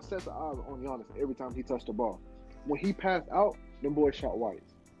was 5 sets of eyes on Giannis every time he touched the ball. When he passed out, them boys shot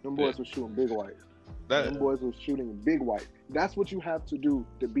whites. Them boys was shooting big whites. Them boys was shooting big white. That's what you have to do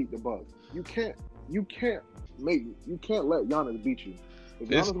to beat the Bucks. You can't let Giannis beat you. If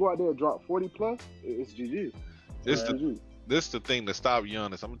Giannis go out there and drop 40 plus, it's GG. This the thing to stop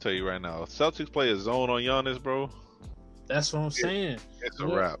Giannis. I'm gonna tell you right now. Celtics play a zone on Giannis, bro. That's what I'm saying. It's a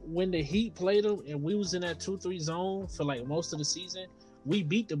wrap. When the Heat played them and we was in that 2-3 zone for like most of the season, we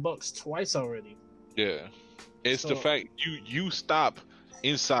beat the Bucks twice already. Yeah, it's the fact you stop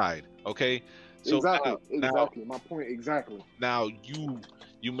inside. Okay. So exactly. My point exactly. Now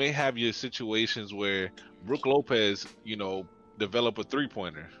you may have your situations where Brook Lopez, develop a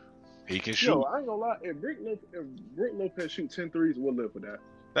 3-pointer. He can shoot. Yo, I ain't gonna lie. If Brook Lopez shoot 10 threes, we'll live with that.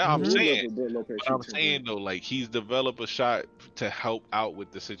 I'm saying though, like he's developed a shot to help out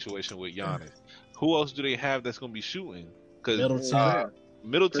with the situation with Giannis. Who else do they have that's gonna be shooting? Because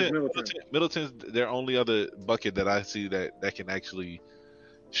Middleton's their only other bucket that I see that can actually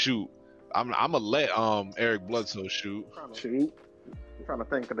shoot. I'm gonna let Eric Bledsoe shoot. I'm trying to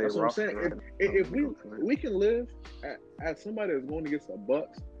think of their roster. If we can live as somebody that's going against the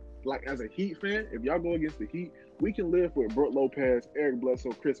Bucks, like as a Heat fan, if y'all go against the Heat, we can live with Brook Lopez, Eric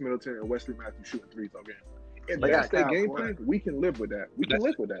Bledsoe, Chris Middleton, and Wesley Matthews shooting threes all game. If that's their game plan, we can live with that. We can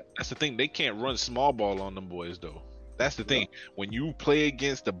live with that. That's the thing. They can't run small ball on them boys though. That's the thing. When you play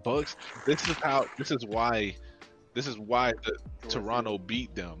against the Bucks, this is why the Toronto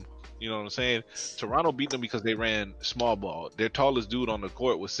beat them. You know what I'm saying? Toronto beat them because they ran small ball. Their tallest dude on the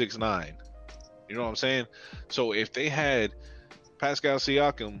court was 6'9". You know what I'm saying? So if they had Pascal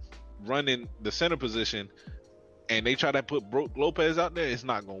Siakam running the center position and they try to put Brook Lopez out there, it's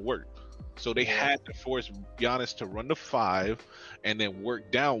not going to work. So they had to force Giannis to run the 5 and then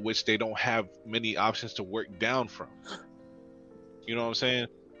work down, which they don't have many options to work down from. You know what I'm saying?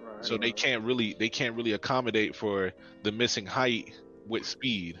 Right, so they can't really accommodate for the missing height with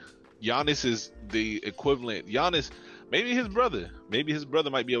speed. Giannis is the equivalent. Giannis, maybe his brother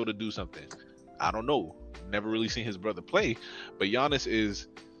might be able to do something. I don't know. Never really seen his brother play, but Giannis is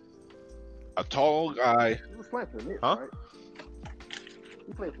a tall guy. He was playing for the Knicks, huh? Right?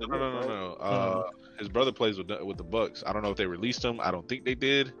 He played for the No. His brother plays with the Bucks. I don't know if they released him. I don't think they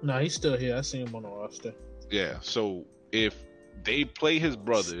did. No, he's still here. I seen him on the roster. Yeah. So if they play his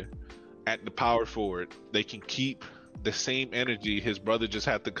brother at the power forward, they can keep the same energy. His brother just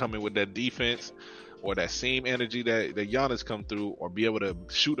had to come in with that defense or that same energy that Giannis come through, or be able to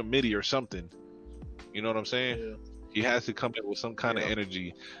shoot a midi or something. You know what I'm saying? Yeah. He has to come in with some kind of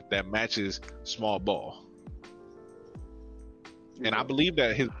energy that matches small ball. And I believe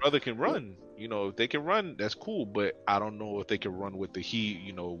that his brother can run. If they can run, that's cool. But I don't know if they can run with the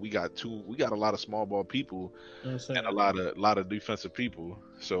Heat. We got a lot of small ball people and a lot of defensive people.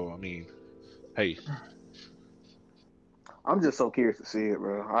 So I mean, hey, I'm just so curious to see it,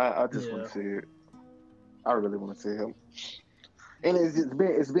 bro. I just want to see it. I really want to see him. And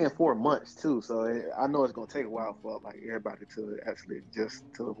it's been 4 months too, so I know it's gonna take a while for like everybody to actually adjust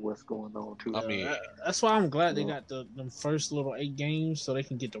to what's going on too. I mean, that's why I'm glad they got them first little 8 games so they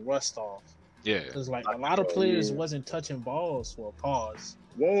can get the rust off. Yeah, because like a lot of players wasn't touching balls for a pause.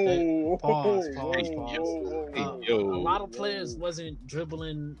 Whoa! Pause. Yo. A lot of players wasn't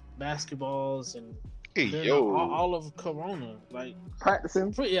dribbling basketballs and all of Corona, like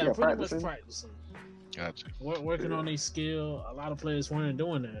practicing. Pretty much practicing. Gotcha. Working on their skill. A lot of players weren't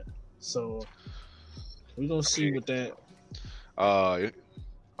doing that, so we're gonna see with that.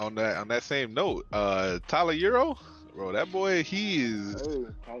 On that same note, Tyler Hero, bro, that boy, he is.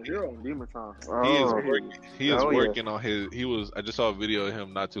 Tyler Hero, demon time. He is working on his. I just saw a video of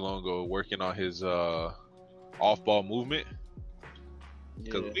him not too long ago working on his off-ball movement.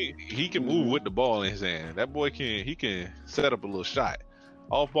 Because he can move with the ball in his hand. That boy can set up a little shot.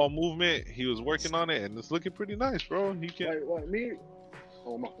 Off-ball movement, he was working on it, and it's looking pretty nice, bro. He can. Like me?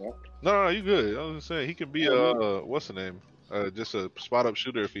 Oh my god. No, you good. I was just saying he could be what's the name? Just a spot-up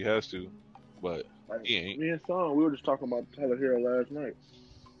shooter if he has to, but he ain't. Me and Son, we were just talking about Tyler Hero last night.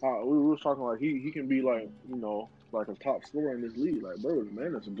 We were talking like he can be like like a top scorer in this league. Like, bro, the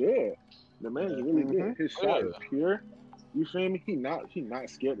man is good. The man is really good. His shot is pure. You feel me? He not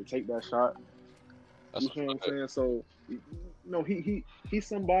scared to take that shot. You feel what I'm saying? So, he's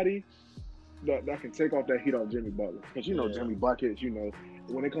somebody that can take off that heat off Jimmy Butler. Because Jimmy buckets.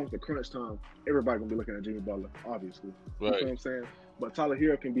 When it comes to crunch time, everybody gonna be looking at Jimmy Butler, obviously. Right. You feel what I'm saying? But Tyler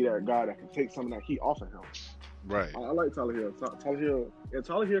Hero can be that guy that can take some of that heat off of him. Right. I like Tyler Hero. If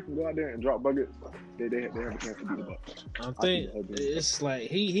Tyler Hero can go out there and drop buckets, they have a chance to beat the Bucks. I think it's like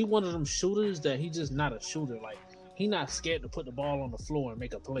he one of them shooters that he just not a shooter. Like, he not scared to put the ball on the floor and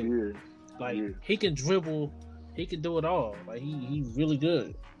make a play. He can dribble, he can do it all. Like, he really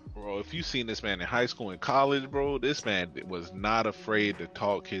good. Bro, if you seen this man in high school and college, bro, this man was not afraid to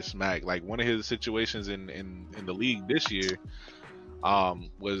talk his smack. Like, one of his situations in the league this year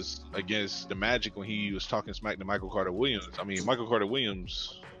was against the Magic when he was talking smack to Michael Carter Williams. I mean, Michael Carter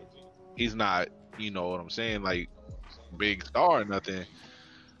Williams, he's not, you know what I'm saying, like, big star or nothing,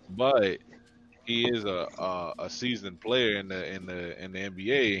 but he is a seasoned player in the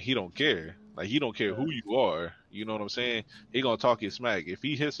NBA, and he don't care. Like, he don't care who you are. You know what I'm saying? He gonna talk his smack. If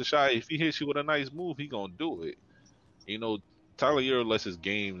he hits a shot, if he hits you with a nice move, he gonna do it. Tyler Hero lets his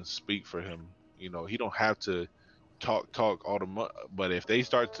game speak for him. He don't have to talk all the but if they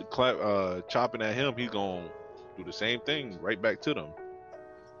start to clap chopping at him, he's gonna do the same thing right back to them.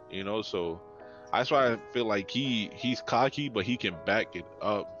 So that's why I feel like he's cocky, but he can back it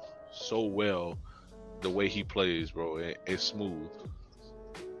up so well the way he plays, bro. It's smooth.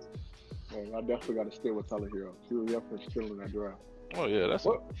 I definitely got to stick with Tyler Hero. He was definitely still in that draft. Oh yeah, that's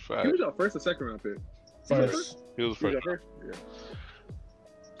a fact. He was our first or second round pick. First. He was first.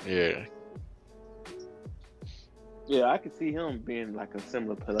 Yeah. Yeah, I could see him being like a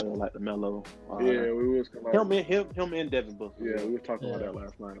similar player like the Melo. We was him and Devin Booker. Yeah, we were talking about that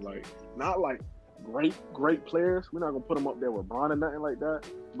last night. Like, not like great players. We're not gonna put him up there with Bron or nothing like that.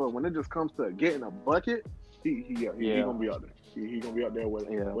 But when it just comes to getting a bucket, he gonna be out there. He gonna be out there with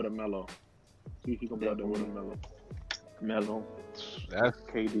a Melo. He gonna be out there with a Melo. That's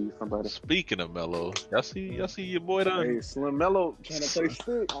KD. Somebody. Speaking of Melo, y'all see your boy down. Hey, Slim Melo trying to play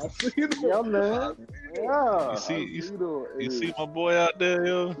stick. I see him. Yeah, man. Yeah. You see my boy out there,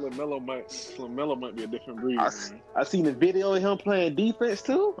 yo. Slim Melo might be a different breed. I seen the video of him playing defense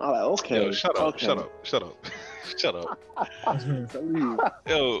too. I'm like, okay. Yo, shut up. Shut up.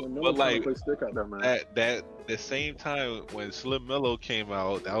 Yo, but like that the same time when Slim Melo came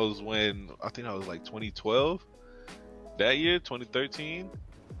out, that was when I think that was like 2012. That year, 2013.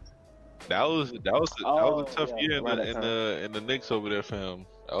 That was a tough year in the Knicks over there for him.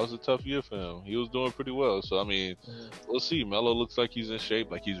 That was a tough year for him. He was doing pretty well. So I mean, we'll see. Melo looks like he's in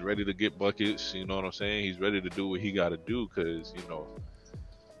shape, like he's ready to get buckets. You know what I'm saying? He's ready to do what he got to do because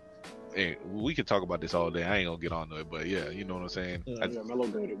and we could talk about this all day. I ain't gonna get on to it, but yeah, you know what I'm saying. Melo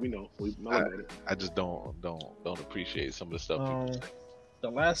got it. We know. I just don't appreciate some of the stuff people say. The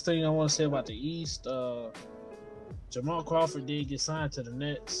last thing I want to say about the East, Jamal Crawford did get signed to the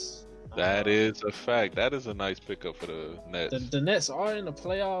Nets. That is a fact. That is a nice pickup for the Nets. The Nets are in the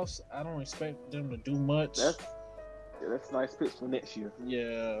playoffs. I don't expect them to do much. That's nice picks for next year.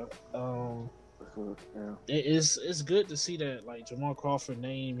 Yeah. It's good to see that, like, Jamal Crawford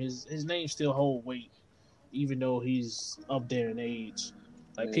name, his name still hold weight, even though he's up there in age.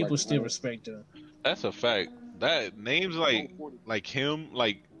 Like, people still respect him. That's a fact. That names like him,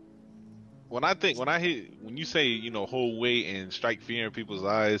 like when you say, you know, hold weight and strike fear in people's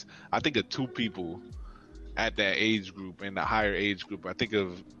eyes, I think of two people at that age group, in the higher age group. I think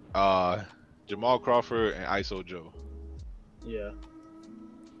of Jamal Crawford and ISO Joe. Yeah.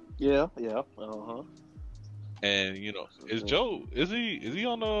 Yeah. Uh-huh. And you know, is he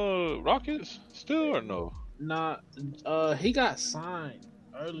on the Rockets still or no? Nah, he got signed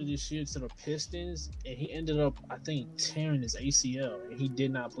early this year to the Pistons, and he ended up, I think, tearing his ACL, and he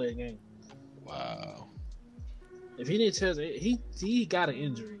did not play a game. Wow. If he didn't tear, he got an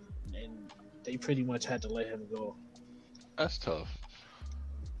injury, and they pretty much had to let him go. That's tough.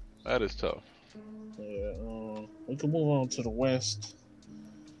 That is tough. Yeah. We can move on to the West.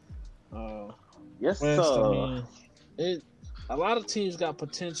 Yes, West, sir. I mean, a lot of teams got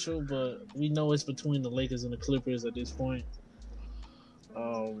potential, but we know it's between the Lakers and the Clippers at this point.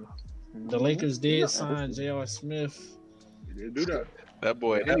 The Lakers did sign J.R. Smith. They did do that. That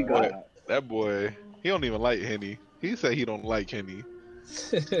boy, he don't even like Henny. He said he don't like Henny.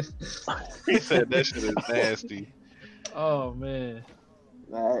 He said that shit is nasty. Oh man,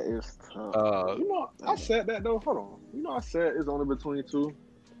 That is tough. You know, I said that though. Hold on. You know, I said it's only between two.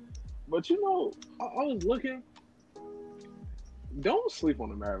 But you know, I was looking. Don't sleep on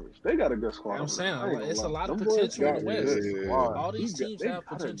the Mavericks. They got a good squad. I'm saying it's a lot of Them boys potential in the got a West. good squad. All these teams They have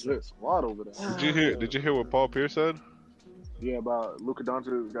got potential. a good squad over there. Did you hear what Paul Pierce said? Yeah, about Luka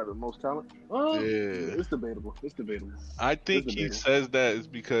Doncic got the most talent. Yeah. It's debatable. I think he says that is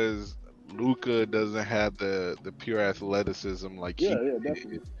because Luka doesn't have the pure athleticism like he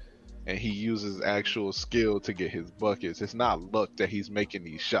definitely. did, and he uses actual skill to get his buckets. It's not luck that he's making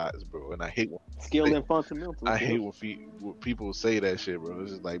these shots, bro. And I hate Skill and fundamental. I hate when people say that shit, bro.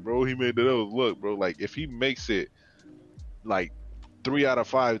 It's just like, bro, he made that up. Look, bro, like if he makes it like 3 out of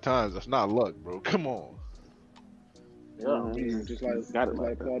 5 times, that's not luck, bro. Come on. Yeah, just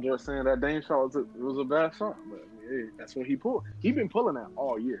like Paul George saying that Dame shot was a bad shot, but hey, that's what he pulled. He been pulling that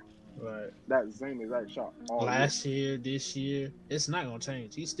all year. Right. That same exact shot. Last year, this year, it's not gonna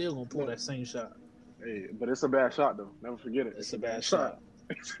change. He's still gonna pull that same shot. Hey, but it's a bad shot though. Never forget it. It's a bad shot.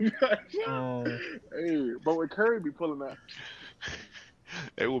 It's a bad shot. Hey, but when Curry be pulling that,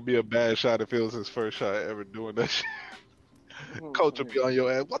 it would be a bad shot if it was his first shot ever doing that shit. Coach would be on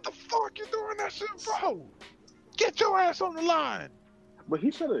your ass. What the fuck you doing that shit, bro? Get your ass on the line. But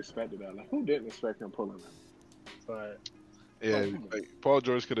he should have expected that. Like, who didn't expect him pulling that? Right. Yeah, like, Paul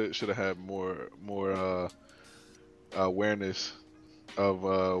George should have had more awareness of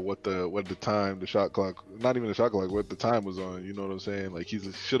what the time, the shot clock, not even the shot clock, what the time was on. You know what I'm saying? Like he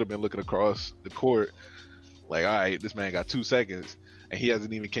should have been looking across the court, like, all right, this man got 2 seconds, and he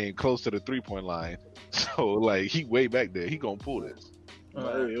hasn't even came close to the 3-point line. So like he way back there, he gonna pull this. Hey,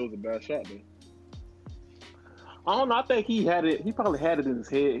 it was a bad shot though. I don't know. I think he had it. He probably had it in his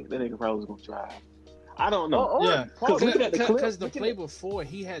head. That nigga probably was gonna drive. I don't know. Yeah, because the play at before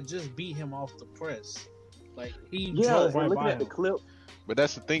he had just beat him off the press. Like he yeah, drove right looking by at the him. clip. But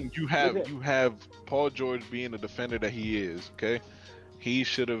that's the thing. You have Paul George being the defender that he is. Okay, he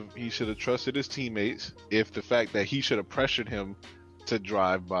should have trusted his teammates. If the fact that he should have pressured him to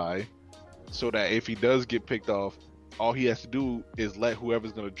drive by, so that if he does get picked off, all he has to do is let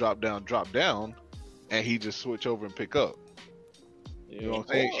whoever's going to drop down, and he just switch over and pick up. You know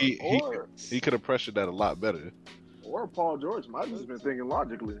what I'm saying? He could have pressured that a lot better. Or Paul George might have just been thinking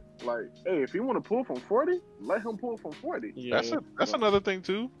logically, like, hey, if he want to pull from 40, let him pull from 40. Yeah. That's another thing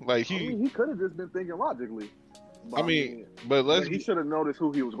too. Like he could have just been thinking logically. But but he should have noticed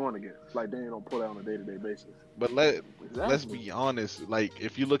who he was going against. Like, they don't pull that on a day-to-day basis. But let's be honest. Like,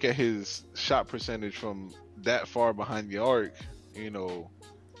 if you look at his shot percentage from that far behind the arc, you know,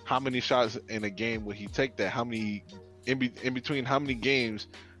 how many shots in a game would he take that? How many in between? How many games?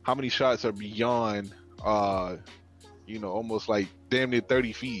 How many shots are beyond? You know, almost like damn near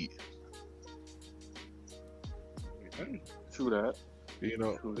 30 feet. True that. You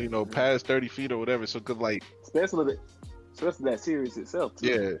know, past 30 feet or whatever. So, cause like, especially that series itself. Too.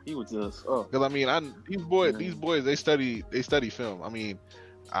 Yeah, he was just. Cause I mean, these boys, they study film. I mean,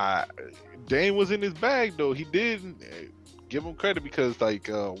 Dame was in his bag though. He did give him credit because like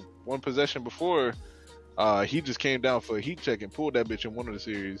one possession before, he just came down for a heat check and pulled that bitch in one of the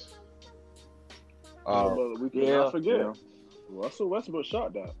series. But we cannot forget. Russell Westbrook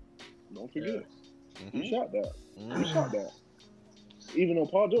shot that. Don't forget. He shot that. He shot that. Even though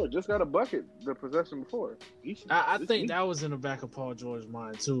Paul George just got a bucket the possession before. I think that was in the back of Paul George's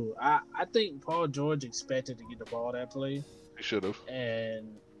mind too. I think Paul George expected to get the ball that play. He should have.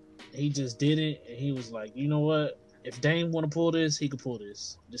 And he just didn't. And he was like, you know what? If Dame want to pull this, he could pull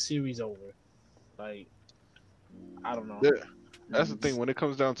this. The series over. Like, I don't know. That's the thing when it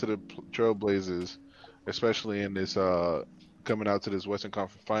comes down to the Trailblazers, especially in this coming out to this Western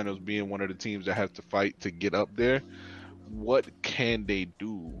Conference Finals, being one of the teams that have to fight to get up there. What can they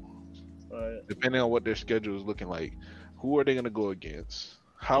do? Depending on what their schedule is looking like, who are they going to go against?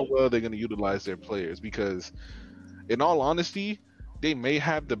 How well are they going to utilize their players? Because, in all honesty, they may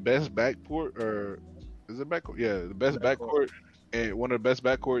have the best backcourt, or is it backcourt? Yeah, the best backcourt, and one of the best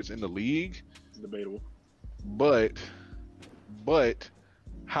backcourts in the league. Debatable. But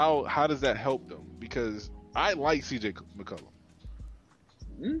how does that help them? Because I like CJ McCollum,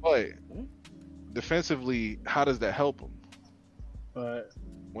 but defensively, how does that help them? But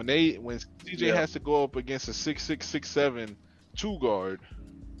when CJ has to go up against a 6'6", 6'7" 2 guard,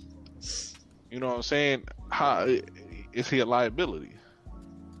 you know what I'm saying? How is he a liability?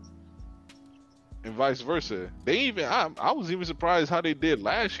 And vice versa. I was even surprised how they did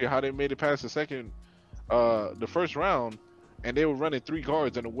last year, how they made it past the first round, and they were running 3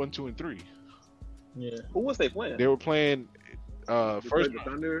 guards in a 1, 2, and 3. Yeah. Who was they playing? They were playing They first played the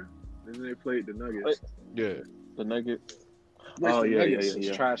Thunder, and then they played the Nuggets. yeah. The Nuggets. The Nuggets yeah.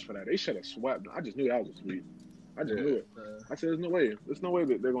 was trash for that. They should have swept them. I just knew that was weak. I just knew it. I said, there's no way. There's no way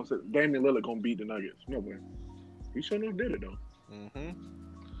that they're gonna say Damian Lillard gonna beat the Nuggets. No way. He sure enough did it though.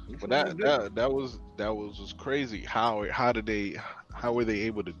 But that was just crazy. How were they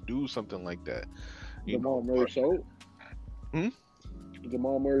able to do something like that? Jamal Murray sold.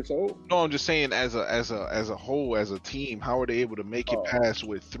 Jamal Murray sold. No, I'm just saying as a whole, as a team, how are they able to make it past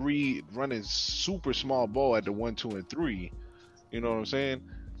with 3 running super small ball at the 1, 2, and 3? You know what I'm saying?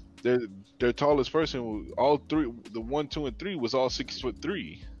 Their tallest person, all 3, the 1, 2, and 3 was all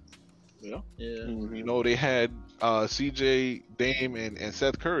 6'3". Yeah. You know, they had CJ, Dame, and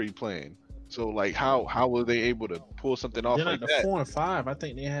Seth Curry playing. So like, how were they able to pull something off then like the that? 4 and 5, I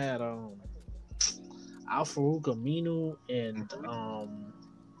think they had Al-Farouq Aminu and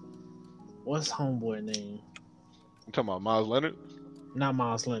what's homeboy name? You talking about Miles Leonard? Not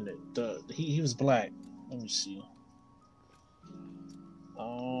Miles Leonard. He was black. Let me see.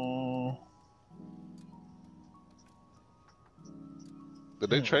 Did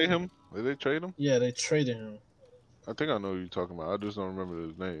they trade him? Did they trade him? Yeah, they traded him. I think I know who you're talking about. I just don't remember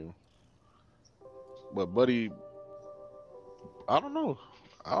his name. But Buddy, I don't know.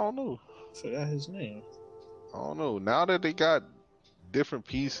 Forgot his name. I don't know. Now that they got different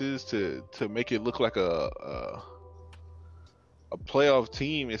pieces to make it look like a playoff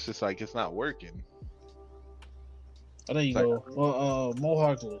team, it's just like it's not working. Oh, there you go. Well, Mo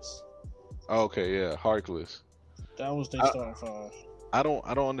Harkless. Okay, yeah, Harkless. That was their starting 5. I don't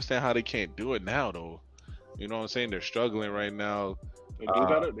understand how they can't do it now though. You know what I'm saying? They're struggling right now. They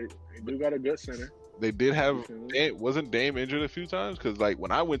do got a good center. They did have wasn't Dame injured a few times? Because like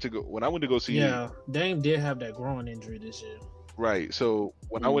when I went to go see, Dame did have that groin injury this year. Right. So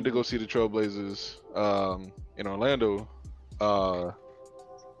when I went to go see the Trailblazers in Orlando,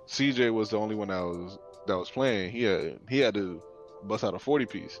 CJ was the only one that was playing. He had to bust out a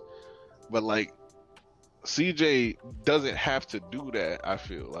 40-piece, but like CJ doesn't have to do that. I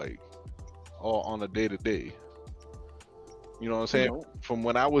feel like all on a day-to-day. You know what I'm saying? From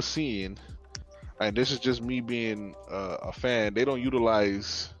what I was seeing, and this is just me being a fan, they don't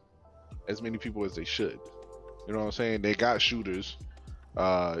utilize as many people as they should. You know what I'm saying? They got shooters.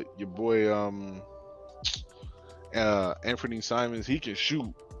 Your boy Anthony Simons, he can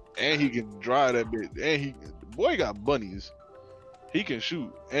shoot and he can drive that bit. And the boy got bunnies. He can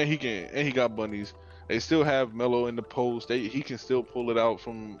shoot and he got bunnies. They still have Melo in the post. He can still pull it out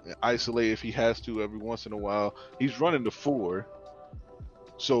from isolate if he has to every once in a while. He's running the 4.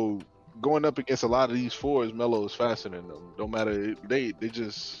 So going up against a lot of these 4s, Melo is faster than them. Don't matter. They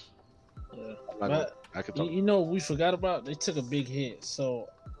just. Yeah. I could talk. You know, we forgot about. They took a big hit. So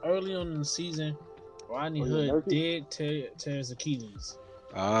early on in the season, Rodney Hood did tear his Achilles.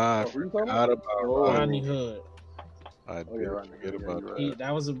 I forgot about Rodney Hood. I did forget about that.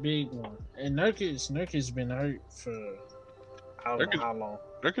 That was a big one. And Nurkic been hurt for I don't know how long.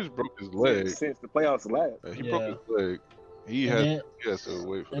 Nurkic broke his leg since the playoffs last. He broke his leg. He has to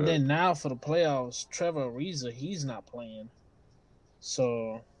wait for that. And then now for the playoffs, Trevor Ariza, he's not playing.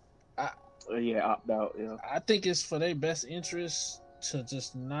 So, opt out. Yeah, I think it's for their best interest to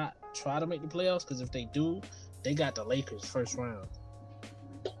just not try to make the playoffs, because if they do, they got the Lakers first round.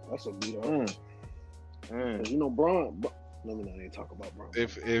 That's a beat up. You know, Bron. Let me not even talk about Bron.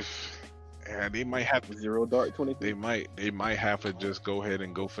 If they might have to, 0 dark 20. They might have to just go ahead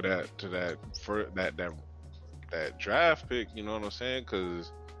and go for that draft pick. You know what I'm saying?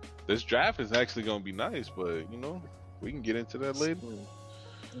 Because this draft is actually gonna be nice, but you know we can get into that later.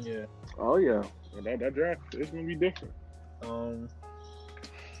 Yeah. Oh yeah. And that draft is gonna be different. I'm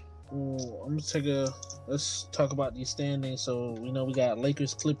gonna let's talk about these standings. So we know we got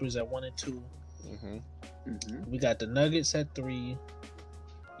Lakers, Clippers at 1 and 2. We got the Nuggets at 3,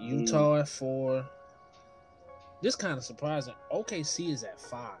 Utah at 4. This kind of surprising. OKC is at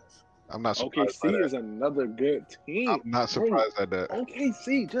 5. I'm not surprised. OKC is another good team. I'm not surprised at that.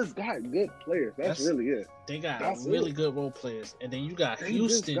 OKC just got good players. That's really it. They got really good role players, and then you got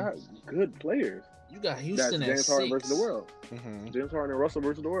Houston. Just got good players. You got Houston at James 6. Harden versus the world. James Harden and Russell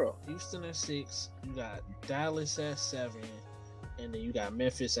versus the world. Houston at 6. You got Dallas at 7, and then you got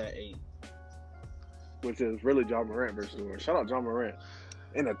Memphis at 8. Which is really John Morant versus the world. Shout out John Morant.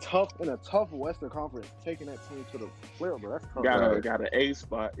 In a tough Western Conference, taking that team to the playoff, bro. That's tough. Got an A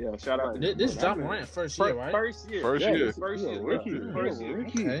spot. Yeah, shout out. This John Morant first year, right? First year. First year. First year.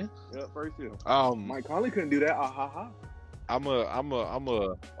 Rookie. Okay. Yeah, first year. Mike Conley couldn't do that. I'm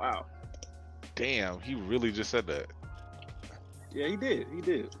a. Wow. Damn, he really just said that. Yeah, he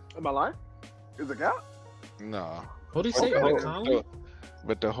did. Am I lying? Is it out? No. What did he say? Mike Conley?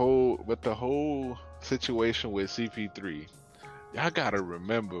 But the whole situation with CP3, y'all gotta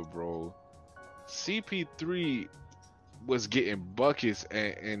remember, bro. CP3 was getting buckets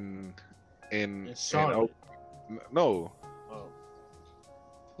and Charlotte. No. Oh.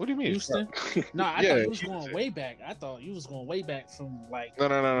 What do you mean? Houston? No, I thought you was going way back. I thought you was going way back from like No.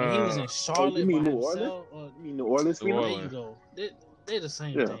 when he was in Charlotte. You mean by New himself, Orleans? You mean New Orleans? New There Orleans. you go. They're the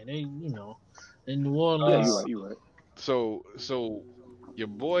same Yeah. thing. They, in New Orleans. You're right. So your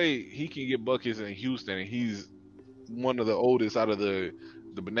boy, he can get buckets in Houston, and he's one of the oldest out of the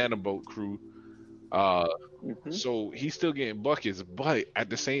Banana Boat crew. So he's still getting buckets, but at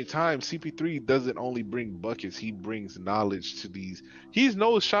the same time, CP3 doesn't only bring buckets; he brings knowledge to these. He's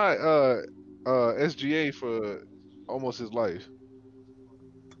no shot SGA for almost his life.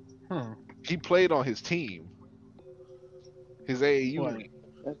 He played on his team, his AAU.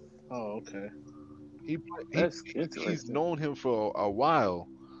 What? Oh, okay. He's known him for a while.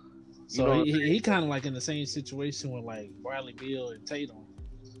 So he kind of like in the same situation with like Bradley Beal and Tatum.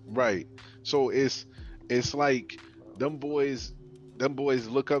 Right. So it's like them boys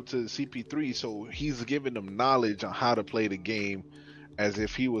look up to CP3, so he's giving them knowledge on how to play the game as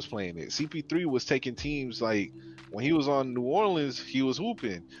if he was playing it. CP3 was taking teams, like when he was on New Orleans, he was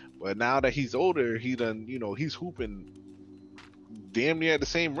hooping. But now that he's older, he's hooping damn near at the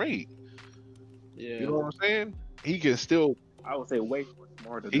same rate. Yeah. You know what I'm saying? He can still, I would say way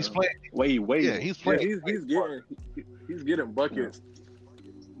smarter. he's playing way. Yeah, he's playing. He's getting buckets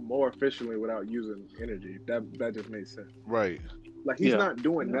more efficiently without using energy. That just makes sense. Right. Like he's not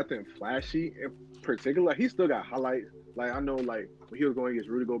doing nothing flashy in particular. Like, he still got highlights. Like I know, like when he was going against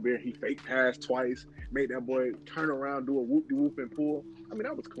Rudy Gobert, he fake passed twice, made that boy turn around, do a whoop and pull. I mean,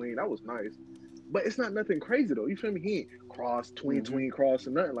 that was clean. That was nice. But it's not nothing crazy though. You feel me? He ain't cross, tween cross,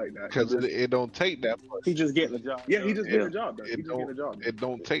 and nothing like that. Because it don't take that much. He just getting the job. Yeah, he just getting the job done. It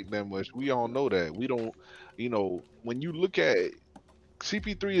don't take that much. We all know that. We don't, when you look at it,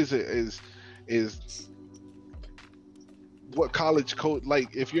 CP3 is what college coach,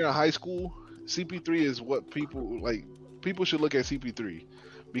 like if you're in high school, CP3 is what people should look at CP3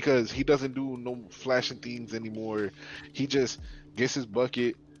 because he doesn't do no flashing things anymore. He just gets his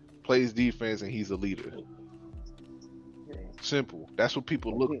bucket, plays defense, and he's a leader. Simple. That's what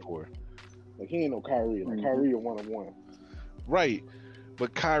people look for. Like he ain't no Kyrie. Like Kyrie a 1-on-1. Right.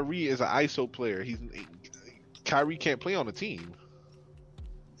 But Kyrie is an ISO player. Kyrie can't play on a team.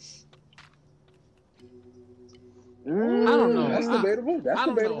 I don't know. That's debatable. That's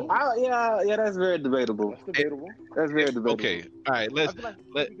debatable. Yeah, that's very debatable. That's very debatable. Okay. All right. I feel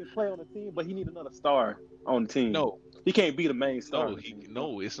like he can play on the team, but he need another star on the team. No. He can't be the main star.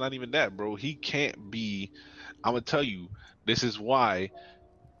 No, it's not even that, bro. He can't be. I'm gonna tell you, this is why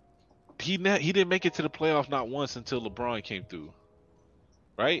he didn't make it to the playoff not once until LeBron came through.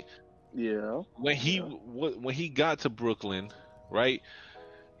 Right? Yeah. When he got to Brooklyn, right?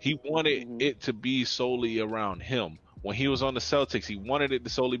 He wanted it to be solely around him. When he was on the Celtics, he wanted it to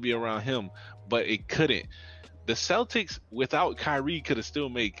solely be around him, but it couldn't. The Celtics without Kyrie could have still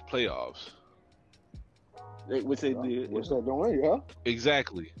made playoffs. Which they did. Which they're doing, yeah.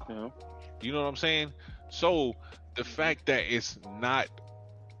 Exactly. Yeah. You know what I'm saying? So the fact that it's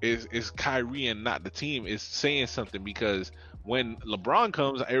Kyrie and not the team is saying something, because when LeBron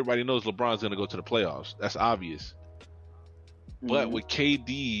comes, everybody knows LeBron's going to go to the playoffs. That's obvious. But with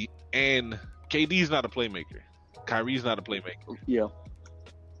KD, and KD's not a playmaker. Kyrie's not a playmaker. Yeah.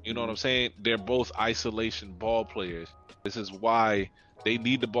 You know what I'm saying? They're both isolation ball players. This is why they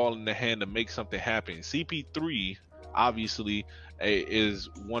need the ball in their hand to make something happen. CP3 obviously is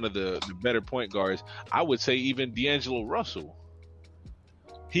one of the better point guards. I would say even D'Angelo Russell.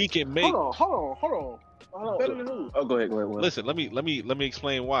 He can make. Hold on. Better than who? Oh, go ahead. Listen, let me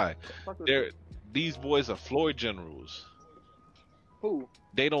explain why. These boys are floor generals. Who?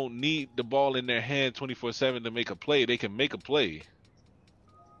 They don't need the ball in their hand 24/7 to make a play. They can make a play.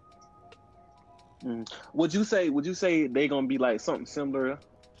 Would you say they gonna be like something similar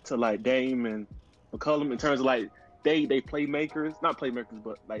to like Dame and McCollum in terms of like they playmakers, not playmakers,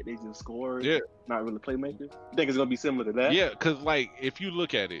 but like they just score, not really playmakers? You think it's gonna be similar to that? Yeah, because like if you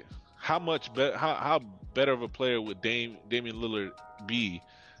look at it, how better of a player would Damian Lillard be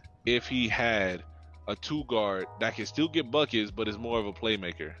if he had a 2 guard that can still get buckets but is more of a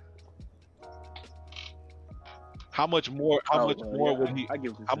playmaker? How much more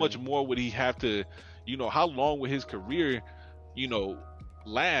would he have to, how long would his career,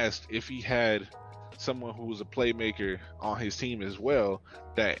 last if he had someone who was a playmaker on his team as well,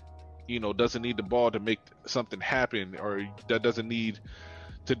 that, doesn't need the ball to make something happen, or that doesn't need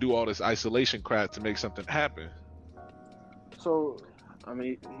to do all this isolation crap to make something happen? So, I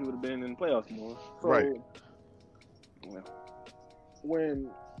mean, he would have been in the playoffs more. So, right. When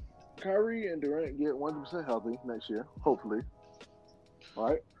Kyrie and Durant get 100% healthy next year, hopefully, all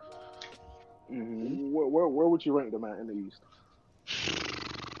right? Mm-hmm. Where would you rank them at in the East?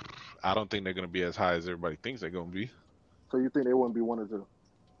 I don't think they're going to be as high as everybody thinks they're going to be. So you think they wouldn't be 1 or 2?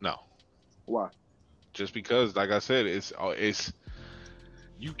 No. Why? Just because, like I said, I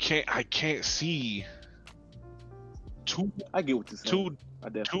can't see two. I get what you're saying.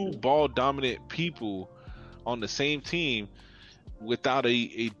 Two ball dominant people on the same team without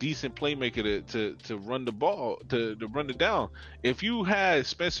a decent playmaker to run the ball, to run it down. If you had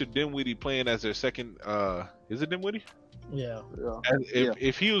Spencer Dinwiddie playing as their second, is it Dinwiddie? Yeah.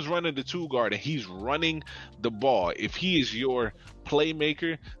 If he was running the 2 guard and he's running the ball, if he is your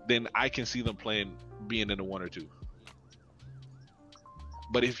playmaker, then I can see them being in a 1 or 2.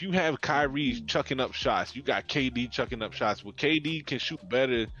 But if you have Kyrie chucking up shots, you got KD chucking up shots. Well, KD can shoot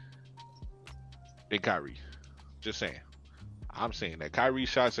better than Kyrie. Just saying. I'm saying that Kyrie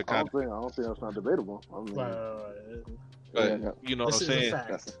shots are kind of. I don't think that's not debatable. I mean, but you know what I'm saying?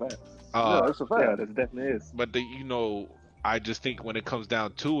 That's a fact. That's a fact. Yeah, that definitely is. But I just think when it comes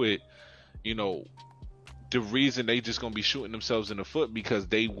down to it, the reason they just gonna be shooting themselves in the foot because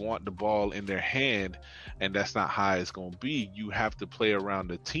they want the ball in their hand, and that's not how it's gonna be. You have to play around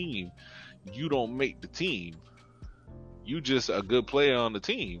the team. You don't make the team. You just a good player on the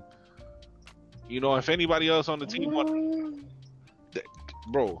team. If anybody else on the team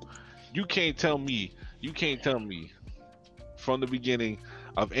bro, you can't tell me from the beginning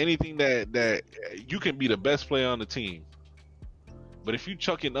of anything that you can be the best player on the team, but if you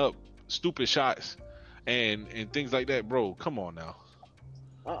chucking up stupid shots and things like that, bro, come on now.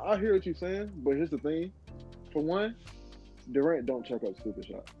 I hear what you're saying, but here's the thing. For one, Durant don't chuck up stupid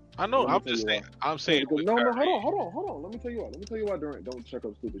shots. I know. I'm just saying. I'm saying. No, hold on. Let me tell you why Durant don't chuck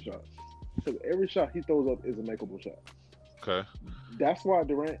up stupid shots. Because every shot he throws up is a makeable shot. Okay. That's why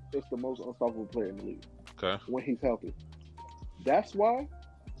Durant is the most unstoppable player in the league. Okay. When he's healthy. That's why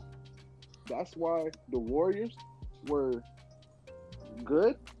the Warriors were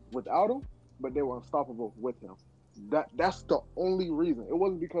good without him, but they were unstoppable with him. That's the only reason. It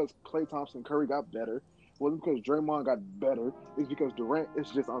wasn't because Klay Thompson, Curry got better. It wasn't because Draymond got better. It's because Durant is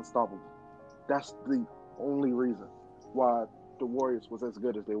just unstoppable. That's the only reason why the Warriors was as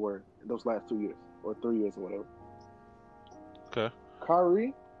good as they were in those last 2 years or 3 years or whatever. Okay.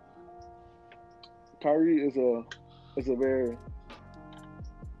 Kyrie is a very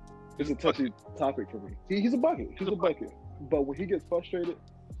touchy topic for me. He's a bucket. He's a bucket. But when he gets frustrated,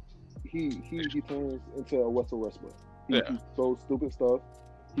 he turns into a Russell Westbrook. He throws stupid stuff.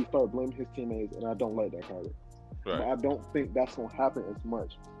 He starts blaming his teammates, and I don't like that Kyrie. Right. But I don't think that's gonna happen as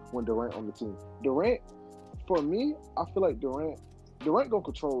much when Durant on the team. Durant, for me, I feel like Durant gonna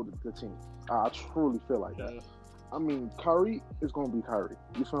control the team. I truly feel like that. I mean, Kyrie is gonna be Kyrie.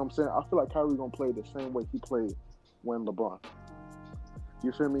 You feel what I'm saying? I feel like Kyrie gonna play the same way he played when LeBron.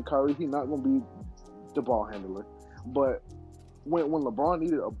 You feel me? Kyrie, he not gonna be the ball handler, but when LeBron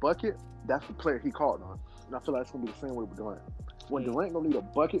needed a bucket, that's the player he called on. And I feel like it's gonna be the same way with Durant. When Durant gonna need a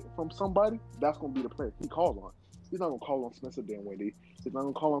bucket from somebody, that's gonna be the player he calls on. He's not gonna call on Spencer Dinwiddie. He's not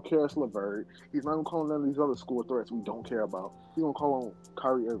gonna call on Karis LeVert. He's not gonna call on none of these other score threats we don't care about. He's gonna call on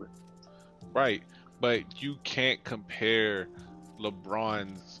Kyrie Irving. Right, but you can't compare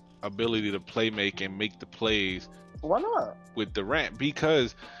LeBron's ability to play make and make the plays. Why not? With Durant,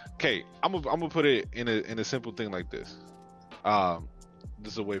 because I'm gonna put it in a simple thing like this.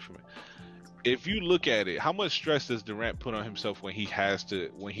 This is away from it. if you look at it, how much stress does Durant put on himself when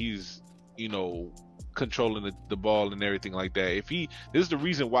he's, you know, controlling the ball and everything like that? This is the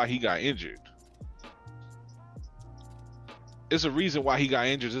reason why he got injured. It's a reason why he got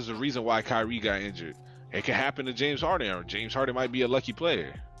injured. There's a reason why Kyrie got injured. It can happen to James Harden, or James Harden might be a lucky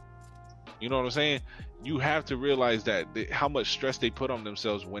player. You know what I'm saying? You have to realize that how much stress they put on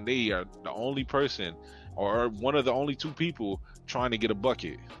themselves when they are the only person or one of the only two people trying to get a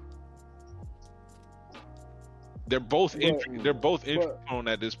bucket. They're both injury prone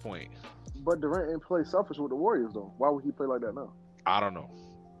at this point. But Durant ain't play selfish with the Warriors though. Why would he play like that now? I don't know.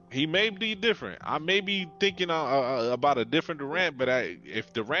 He may be different. I may be thinking about a different Durant, but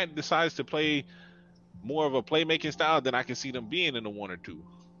if Durant decides to play more of a playmaking style, then I can see them being in the 1 or 2.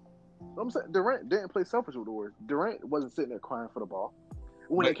 I'm saying Durant didn't play selfish with the Warriors. Durant wasn't sitting there crying for the ball.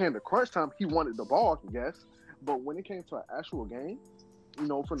 When it came to crunch time, he wanted the ball, yes. But when it came to an actual game, you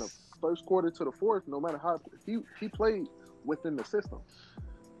know, from the first quarter to the fourth, no matter how he played within the system.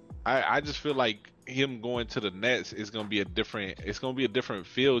 I just feel like him going to the Nets is gonna be a different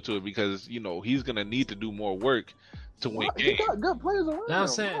feel to it, because you know he's gonna need to do more work to win games. He got good players around. I'm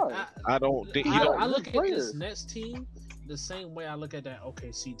saying, I don't think I look at this Nets team the same way I look at that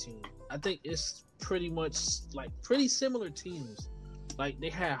OKC team. I think it's pretty much like pretty similar teams. Like they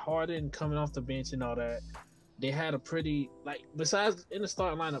had Harden coming off the bench and all that. They had a pretty besides in the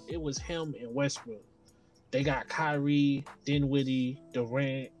starting lineup, it was him and Westbrook. They got Kyrie, Dinwiddie,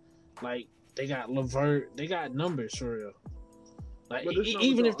 Durant. Like they got LeVert. They got numbers for real. Like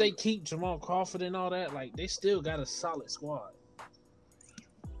even if they keep Jamal Crawford and all that, like they still got a solid squad.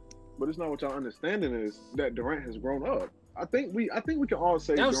 But it's not what y'all understanding is that Durant has grown up. I think we can all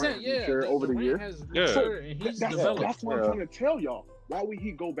say Durant has matured over the years. And he's developed. That's what I'm trying to tell y'all. Why would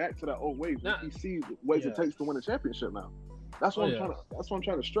he go back to that old ways when he sees ways it takes to win a championship now? That's what I'm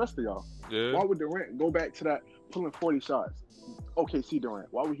trying to stress to y'all. Yeah. Why would Durant go back to that pulling 40 shots? OKC Durant.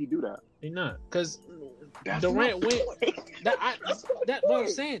 Why would he do that? He not, because Durant went. What I'm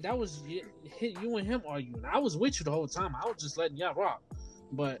saying, that was you and him arguing. I was with you the whole time. I was just letting y'all rock.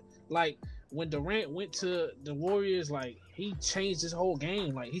 But like when Durant went to the Warriors, like he changed his whole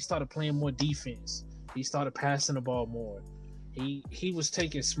game. Like he started playing more defense. He started passing the ball more. He was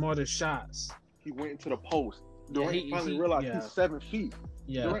taking smarter shots. He went into the post. Durant finally realized he's 7 feet.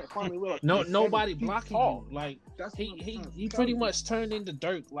 Yeah. Durant finally realized nobody blocking you. Like he pretty much turned into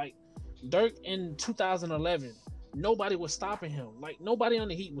Dirk. Like Dirk in 2011, nobody was stopping him. Like nobody on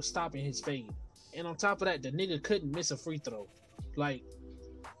the Heat was stopping his fade. And on top of that, the nigga couldn't miss a free throw. Like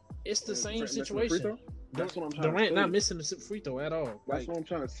it's the same situation. That's what I'm trying Durant to say. not missing the free throw at all. That's what I'm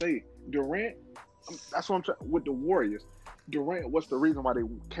trying to say. Durant. That's what I'm trying with the Warriors. Durant, what's the reason why they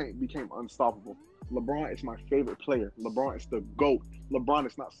became unstoppable? LeBron is my favorite player. LeBron is the GOAT. LeBron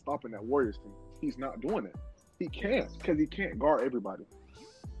is not stopping that Warriors team. He's not doing it. He can't, because he can't guard everybody.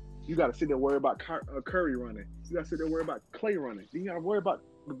 You got to sit there worry about Curry running. You got to sit there worry about Clay running. You got to worry about.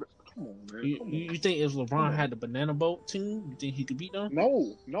 Come on, man. You think if LeBron had the banana boat team, you think he could beat them?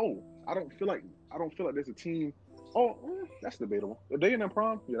 No. I don't feel like there's a team. Oh, that's debatable. If they in their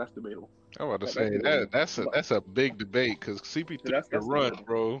prime, yeah, that's debatable. I'm about to say that's a big debate because CP3 can run,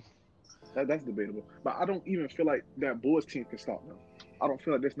 bro. That's debatable. But I don't even feel like that Bulls team can stop them. I don't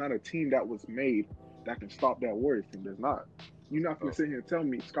feel like there's not a team that was made that can stop that Warriors team. There's not. You're not going to sit here and tell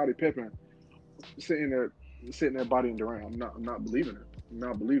me Scottie Pippen sitting there bodying Durant. I'm not believing it. I'm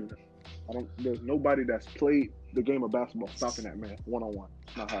not believing it. There's nobody that's played the game of basketball stopping that man one-on-one.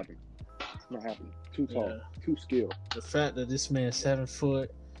 It's not happening. It's not happening. Too tall, too skilled. The fact that this man's 7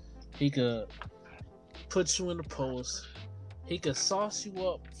 foot, he could put you in the post. He could sauce you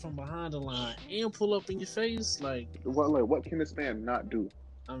up from behind the line and pull up in your face. Like what can this man not do?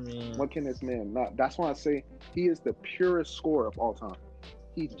 I mean, what can this man not? That's why I say he is the purest scorer of all time.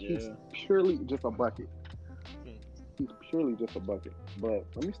 He's purely just a bucket. He's purely just a bucket. But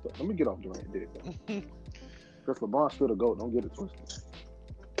let me get off Durant dick though. Because LeBron's still the GOAT. Don't get it twisted.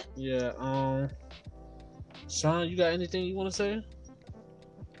 Yeah. Sean, you got anything you want to say?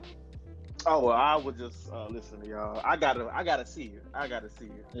 Oh well, I would just listen to y'all. I gotta see it.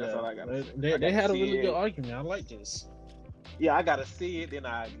 That's all I gotta see. They had a really good argument. I like this. Yeah, I gotta see it, then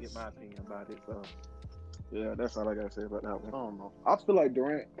I get my opinion about it. So yeah, that's all I gotta say about that one. I don't know. I feel like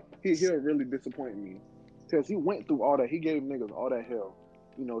Durant, he'll really disappoint me because he went through all that. He gave niggas all that hell.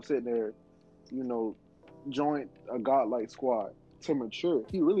 You know, sitting there, you know, joined a godlike squad to mature.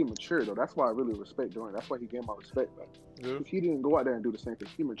 He really matured though. That's why I really respect Durant. That's why he gave my respect back. Yeah. He didn't go out there and do the same thing.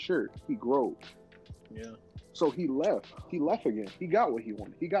 He matured. He grew. Yeah. So he left. He left again. He got what he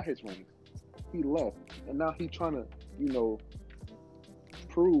wanted. He got his rings. He left, and now he's trying to, you know,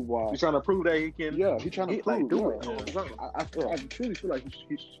 prove why. He's trying to prove that he can. Yeah, he's trying to prove. do yeah. it. I truly feel like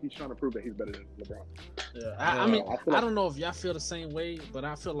he's trying to prove that he's better than LeBron. Yeah, I mean, I don't know if y'all feel the same way, but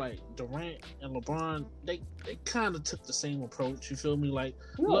I feel like Durant and LeBron, they kind of took the same approach. You feel me? Like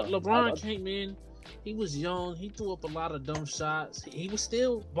LeBron came in, he was young, he threw up a lot of dumb shots. He was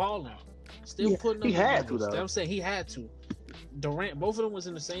still balling, still putting up. He had to, numbers. though. I'm saying he had to. Durant, both of them was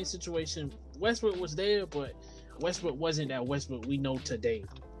in the same situation. Westbrook was there, but Westbrook wasn't that Westbrook we know today.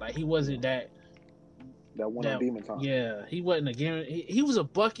 Like he wasn't that one on demon time. Yeah, he wasn't a guarantee. He was a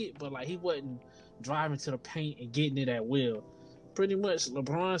bucket, but like he wasn't driving to the paint and getting it at will. Pretty much,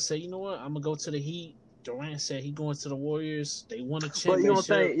 LeBron said, "You know what? I'm gonna go to the Heat." Durant said he going to the Warriors. They won a championship.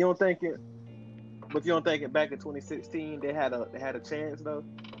 But you don't think it back in 2016 they had a chance though.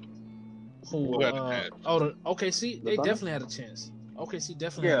 Who? OKC. They definitely had a chance. OKC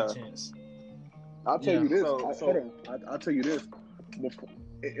definitely had a chance. I'll tell you this. I'll tell you this.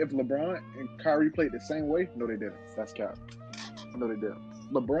 If LeBron and Kyrie played the same way, no, they didn't. That's cap. No, they didn't.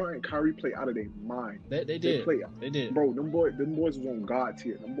 LeBron and Kyrie play out of their mind. They did. They did. Bro, them boys was on God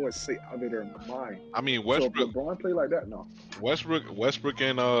tier. Them boys play out of their mind. I mean, Westbrook. So if LeBron play like that, no. Westbrook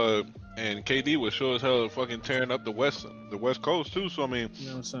and KD was sure as hell fucking tearing up the West Coast too. So I mean, you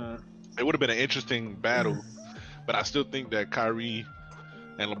know what I'm saying? It would have been an interesting battle, but I still think that Kyrie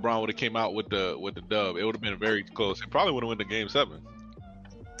and LeBron would have came out with the dub. It would have been very close. It probably would have won the Game 7.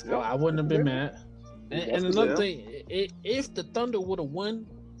 Well, I wouldn't have been mad. And another thing, if the Thunder would have won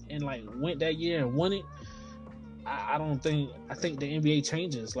and like went that year and won it, I think the NBA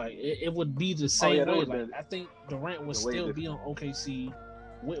changes. Like it would be the same way. Like I think Durant would still be on OKC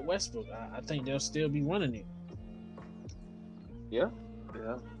with Westbrook. I think they'll still be running it. Yeah,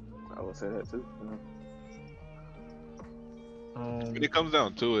 I would say that too. When it comes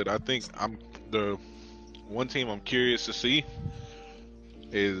down to it, I think the one team I'm curious to see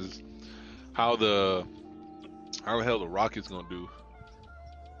is how the hell the Rockets gonna do.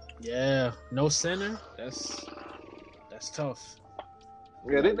 Yeah, no center. That's tough.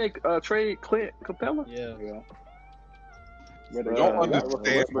 Yeah, didn't they trade Clint Capella? Yeah. I don't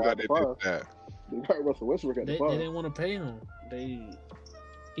understand why they did that. They got Russell Westbrook at the bottom. They didn't want to pay him.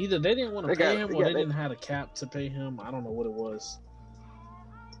 Either they didn't want to pay him or they didn't have a cap to pay him. I don't know what it was.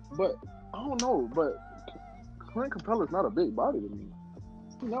 But I don't know. But Clint Capella's not a big body to me.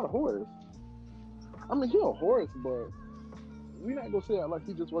 He's not a horse. I mean, he's a horse, but we're not gonna say it like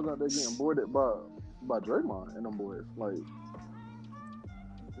he just wasn't out there getting boarded by Draymond and them boys. Like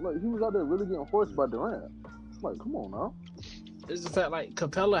he was out there really getting forced by Durant. Like, come on now. It's the fact like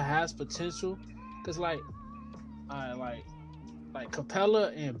Capella has potential, cause like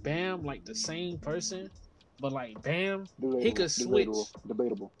Capella and Bam like the same person, but like Bam he could switch.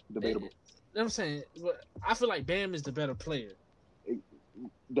 Debatable. You know what I'm saying? But I feel like Bam is the better player.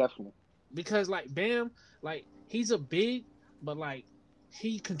 Definitely. Because like Bam, like he's a big, but like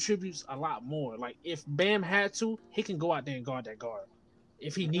he contributes a lot more. Like if Bam had to, he can go out there and guard that guard.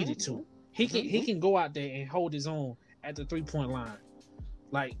 If he needed to, he can go out there and hold his own at the 3-point line.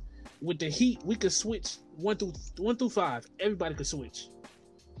 Like with the Heat, we could switch 1 through 5. Everybody could switch.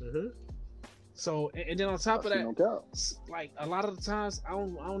 So and then on top of that, like a lot of the times, I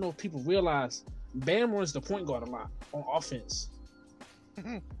don't know if people realize Bam runs the point guard a lot on offense.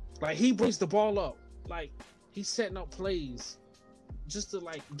 Like he brings the ball up, like he's setting up plays just to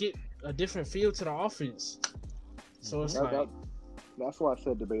like get a different feel to the offense. So it's that's why I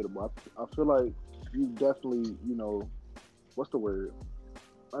said debatable. I feel like you definitely, what's the word?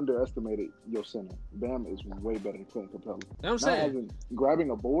 Underestimated your center. Bam is way better than Clint Capella. You know what I'm saying? As in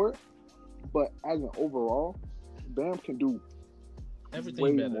grabbing a board, but as an overall, Bam can do everything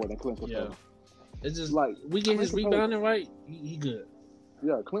way better. more than Clint Capella. Yeah. It's just like we get his rebounding right, he good.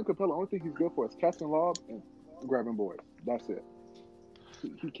 Yeah, Clint Capella, only thing he's good for is catching lob and grabbing boards. That's it.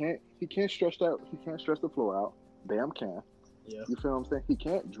 He can't stretch the floor out. Bam can. Yeah. You feel what I'm saying? He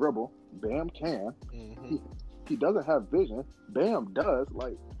can't dribble. Bam can. He doesn't have vision. Bam does.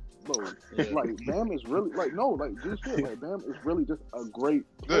 Like, bro, like Bam is really like Bam is really just a great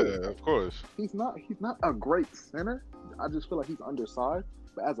player. Yeah, of course. He's not a great center. I just feel like he's undersized.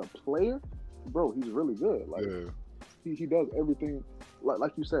 But as a player, bro, he's really good. Like he does everything.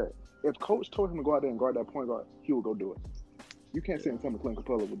 Like you said, if coach told him to go out there and guard that point guard, he would go do it. You can't sit and tell me Clint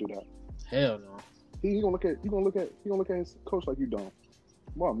Capella would do that. Hell no. He gonna look at his coach like you don't.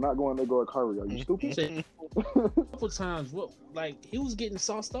 Well, I'm not going to guard Curry. Are you stupid? A couple times, he was getting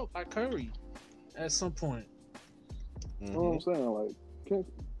sauced up by Curry at some point. You know what I'm saying? Like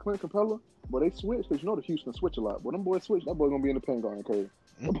Clint Capella, but they switch because the Houston switch a lot. But them boys switch, that boy gonna be in the paint guarding Curry.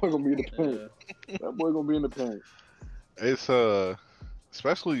 That boy gonna be in the paint. That boy gonna be in the paint. It's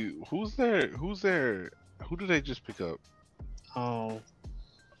especially who's there? Who did they just pick up?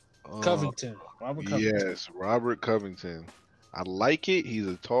 Covington, Robert Covington. Yes, Robert Covington. I like it. He's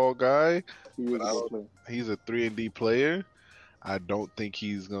a tall guy. He's a 3-and-D player. I don't think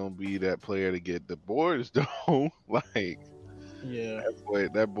he's gonna be that player to get the boards though. Like, yeah,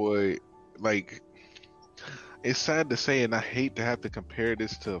 that boy, like, it's sad to say, and I hate to have to compare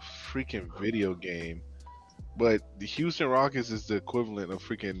this to a freaking video game, but the Houston Rockets is the equivalent of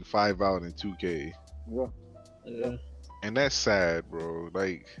freaking 5-out in 2K. Yeah. And that's sad, bro.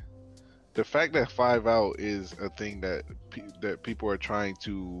 Like, the fact that 5-out is a thing that people are trying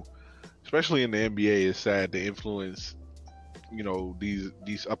to, especially in the NBA, is sad to influence. You know, these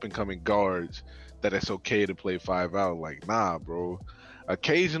up and coming guards, that it's okay to play 5-out. Like, nah, bro.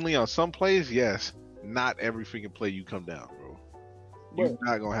 Occasionally on some plays, yes. Not every freaking play you come down, bro. You're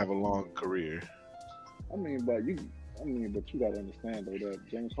not gonna have a long career. But you gotta understand though that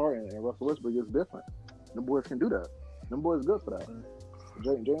James Harden and Russell Westbrook is different. Them boys can do that. Them boys good for that.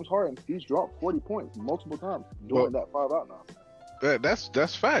 James Harden, he's dropped 40 points multiple times during that 5-out now.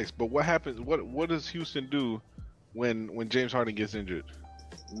 That's facts. But what happens? What does Houston do when James Harden gets injured?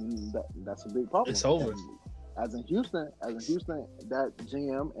 That's a big problem. It's over. As in Houston, that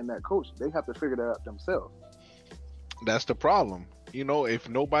GM and that coach, they have to figure that out themselves. That's the problem. You know, if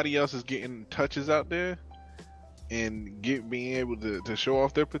nobody else is getting touches out there and being able to show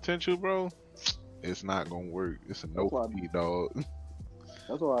off their potential, bro, it's not gonna work. It's a no feed, dog.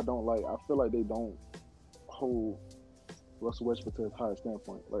 That's why I don't like. I feel like they don't hold Russell Westbrook to his highest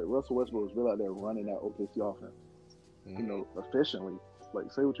standpoint. Like, Russell Westbrook was really out there running that OKC offense, you know, efficiently. Like,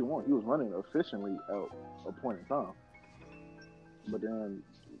 say what you want, he was running efficiently at a point in time. But then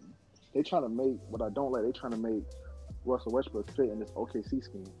they trying to make what I don't like. They trying to make Russell Westbrook fit in this OKC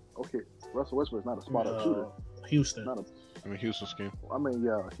scheme. Okay, Russell Westbrook is not a spot-up shooter. Houston. Houston scheme.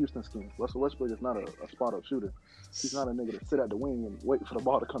 Houston scheme. Russell Westbrook is not a spot-up shooter. He's not a nigga to sit at the wing and wait for the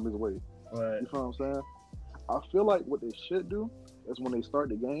ball to come his way. Right. You feel what I'm saying? I feel like what they should do is when they start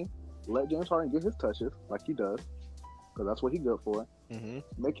the game, let James Harden get his touches like he does, because that's what he's good for. Mm-hmm.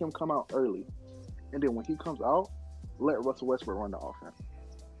 Make him come out early, and then when he comes out, let Russell Westbrook run the offense.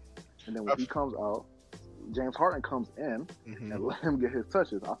 And then when he comes out, James Harden comes in and let him get his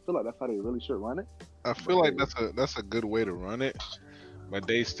touches. I feel like that's how they really should run it. I feel like that's a good way to run it, but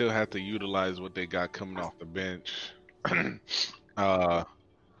they still have to utilize what they got coming off the bench.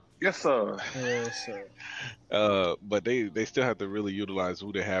 Yes, sir. Yes, sir. But they still have to really utilize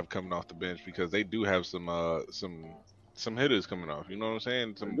who they have coming off the bench, because they do have some hitters coming off. You know what I'm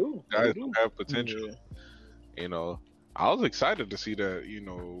saying? Some guys who have potential. Yeah. You know, I was excited to see that. You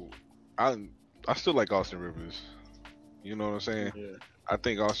know, I still like Austin Rivers. You know what I'm saying? Yeah. I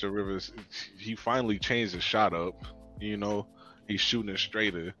think Austin Rivers, he finally changed his shot up. You know, he's shooting it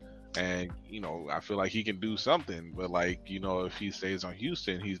straighter. And, you know, I feel like he can do something, but, like, you know, if he stays on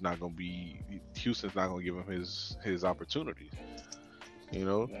Houston, Houston's not going to give him his opportunities, you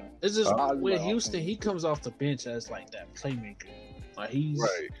know? Yeah. It's just with Houston, he comes off the bench as, like, that playmaker. Like,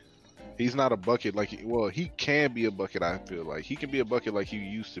 He's not a bucket like, he can be a bucket, I feel like. He can be a bucket like he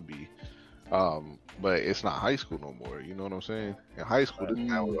used to be. But it's not high school no more, you know what I'm saying? In high school, this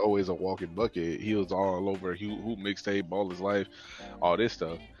guy was always a walking bucket. He was all over, hoop mixtape, all his life, all this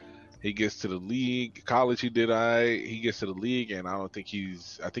stuff. He gets to the league, college he gets to the league, and I think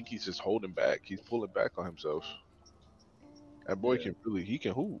he's just holding back. He's pulling back on himself. That boy can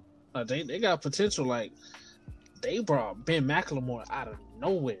hoop. They got potential. Like, they brought Ben McLemore out of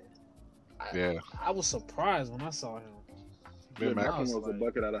nowhere. I was surprised when I saw him. Ben McLemore was a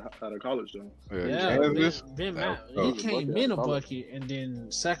bucket out of college, though. He came in a bucket, and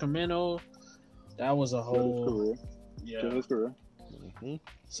then Sacramento, that was a whole his career.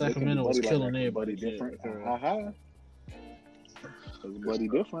 Sacramento was killing everybody. Different. Buddy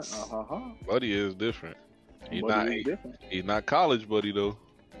different. Buddy is different. He's not college buddy though.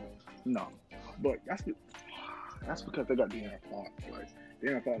 No, but that's because they got De'Aaron Fox. Like,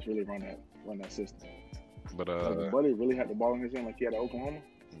 De'Aaron Fox really run that system. But if Buddy really had the ball in his hand like he had at Oklahoma,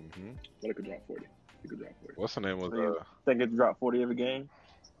 Buddy could drop 40. He could drop 40. What's the name of think he could drop 40 every game?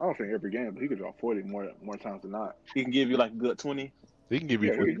 I don't think every game, but he could drop 40 more times than not. He can give you like a good 20. He can give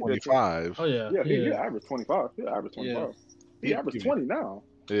you 25. Oh yeah. He averaged 25. He averaged 25. He averaged 20 now.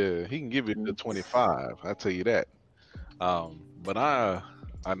 Yeah, he can give you the 25. I tell you that. But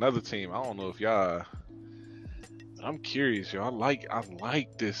another team. I don't know if y'all. I'm curious, yo. I like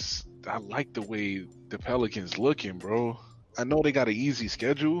this. I like the way the Pelicans looking, bro. I know they got an easy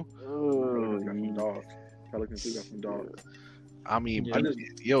schedule. Pelicans got some dogs. I mean, do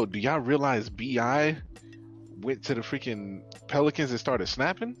y'all realize BI went to the freaking Pelicans and started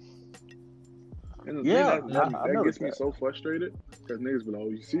snapping. And Yeah, that gets me so frustrated because niggas be like, "Oh,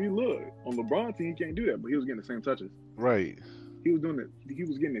 you see, look on LeBron team, he can't do that," but he was getting the same touches. Right. He was doing it. He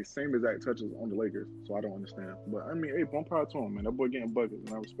was getting the same exact touches on the Lakers, so I don't understand. But I mean, hey, I'm proud to him, man. That boy getting buckets,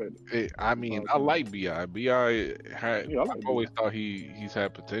 and I respect it. I mean, I like Bi. Bi had. Yeah, I like I've always thought he's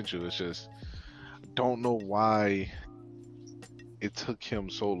had potential. It's just don't know why it took him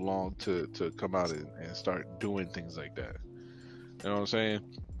so long to come out and start doing things like that. You know what I'm saying?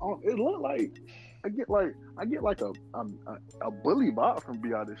 It looked like I get like a bully vibe from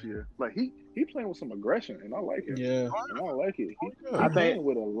Bi this year. Like he playing with some aggression, and I like it. Yeah, and I like it. I He think- playing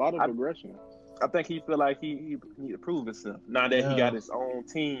with a lot of aggression. I think he feel like he need to prove himself now that he got his own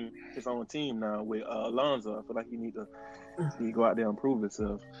team now with Alonzo. I feel like he need to go out there and prove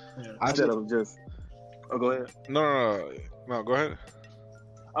himself instead of just. Oh, go ahead. No, go ahead.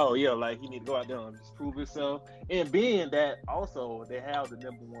 Oh yeah, like he need to go out there and just prove himself. And being that also they have the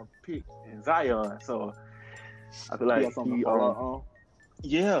 #1 pick in Zion, so I feel like he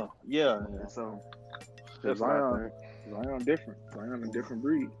yeah. So that's Zion different. Zion a different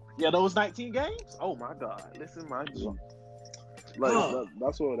breed. yeah, those 19 games. Oh my God, listen, my G. Like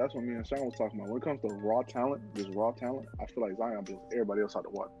that's what me and Sean was talking about. When it comes to raw talent, I feel like Zion beats everybody else out the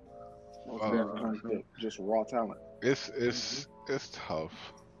water. Just raw talent. It's tough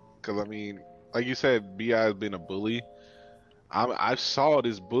because I mean, like you said, Bi has been a bully. I saw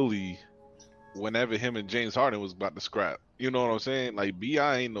this bully whenever him and James Harden was about to scrap. You know what I'm saying? Like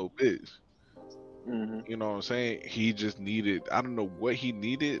Bi ain't no bitch. Mm-hmm. You know what I'm saying? He just needed. I don't know what he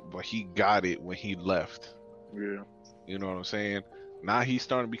needed, but he got it when he left. Yeah. You know what I'm saying? Now he's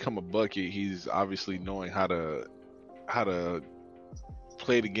starting to become a bucket. He's obviously knowing how to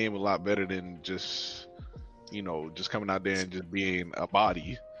play the game a lot better than just coming out there and just being a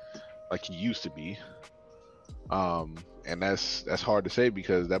body like he used to be. And that's hard to say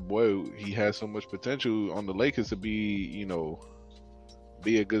because that boy, he has so much potential on the Lakers to be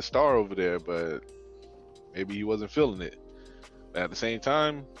a good star over there, but maybe he wasn't feeling it. But at the same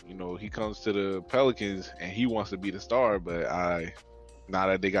time, he comes to the Pelicans and he wants to be the star, but now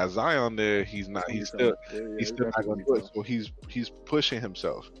that they got Zion there, he's still not gonna do it. So he's pushing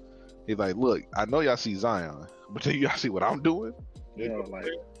himself. He's like, look, I know y'all see Zion, but do y'all see what I'm doing? Yeah,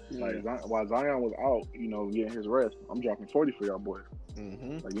 while Zion was out, getting his rest, I'm dropping 40 for y'all boys.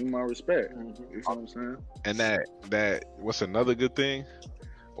 Mm-hmm. Like, give me my respect. You know what I'm saying? And that what's another good thing?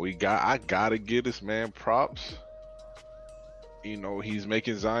 I gotta give this man props. He's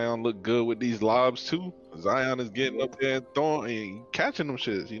making Zion look good with these lobs too. Zion is getting up there and throwing and catching them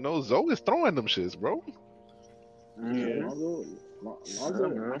shits. Zoe is throwing them shits, bro. Yeah, Lonzo,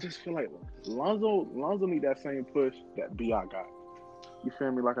 I just feel like Lonzo need that same push that Bi got. You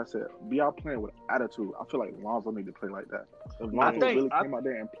feel me? Like I said, Bi playing with attitude. I feel like Lonzo need to play like that. If Lonzo really came out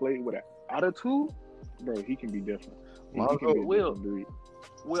there and played with an attitude, bro, he can be different. Lonzo will.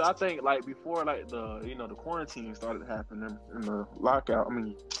 Well, I think like before, like the quarantine started happening in the lockout. I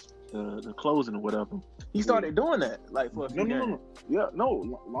mean, the closing or whatever. He started doing that like for a few games. Yeah,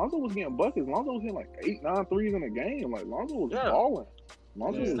 no. Lonzo was getting buckets. Lonzo was hitting like 8-9 threes in a game. Like Lonzo was balling.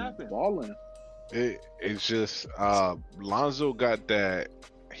 Lonzo was balling. It's just Lonzo got that.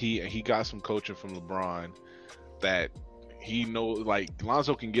 He got some coaching from LeBron that he knows. Like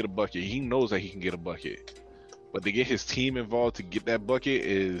Lonzo can get a bucket. He knows that he can get a bucket. But to get his team involved to get that bucket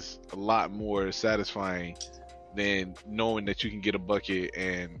is a lot more satisfying than knowing that you can get a bucket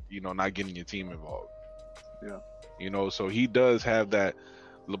and not getting your team involved. Yeah. So he does have that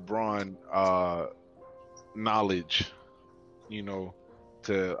LeBron knowledge,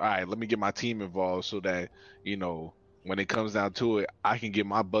 to all right, let me get my team involved so that, when it comes down to it, I can get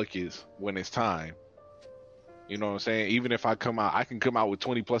my buckets when it's time. You know what I'm saying? Even if I can come out with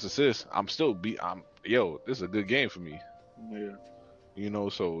 20 plus assists, this is a good game for me. Yeah.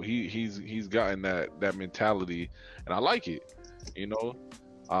 So he's gotten that mentality, and I like it.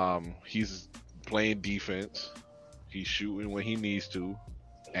 He's playing defense. He's shooting when he needs to,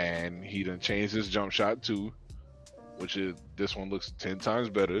 and he done changed his jump shot too, which is this one looks 10 times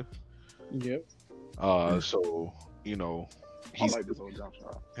better. Yep. So I like this old jump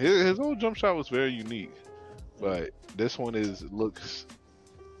shot. His old jump shot was very unique, but this one looks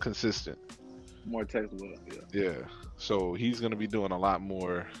consistent. More textbook, yeah. So he's gonna be doing a lot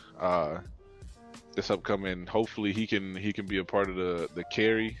more this upcoming. Hopefully he can be a part of the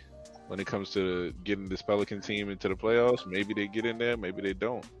carry when it comes to getting this Pelican team into the playoffs. Maybe they get in there, maybe they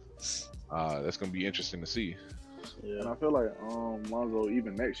don't. That's gonna be interesting to see. Yeah. And I feel like Lonzo,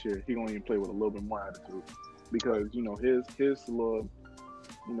 even next year, he gonna even play with a little bit more attitude because his little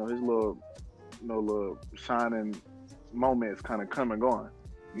little shining moments kind of come and going.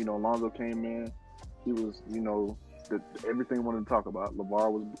 Lonzo came in. He was, everything he wanted to talk about.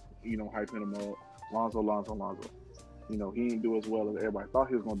 LeVar was, hyping him up. Lonzo. He didn't do as well as everybody thought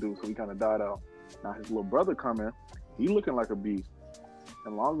he was going to do, so he kind of died out. Now his little brother coming, he looking like a beast.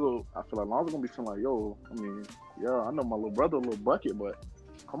 And Lonzo, I feel like Lonzo going to be feeling like, yo, I know my little brother a little bucket, but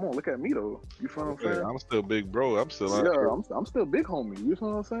come on, look at me, though. You feel what I'm saying? I'm still big bro. I'm still I'm still big homie. You feel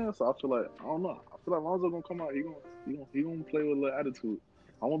what I'm saying? So I feel like, I don't know. I feel like Lonzo going to come out. He gonna play with a little attitude.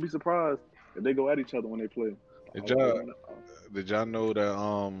 I won't be surprised if they go at each other when they play. Did y'all know that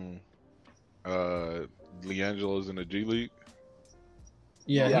LiAngelo's in the G League?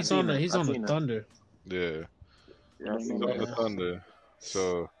 Yeah, he's on the Thunder. Yeah. He's on the Thunder.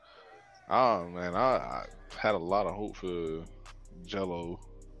 So, man, I had a lot of hope for Jello,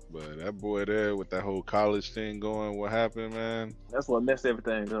 but that boy there with that whole college thing going, what happened, man? That's what messed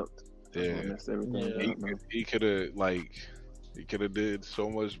everything up. Yeah, he could have did so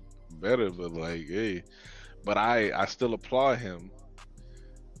much better, but but I still applaud him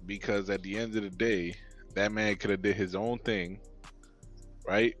because at the end of the day, that man could have did his own thing,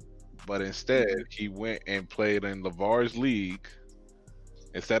 right? But instead, he went and played in LeVar's league.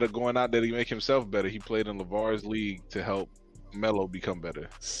 Instead of going out there to make himself better, he played in LeVar's league to help Melo become better.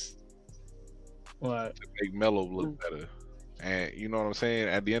 What? To make Melo look better. And you know what I'm saying?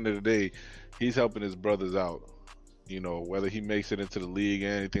 At the end of the day, he's helping his brothers out. Whether he makes it into the league or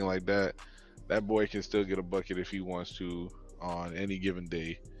anything like that, that boy can still get a bucket if he wants to on any given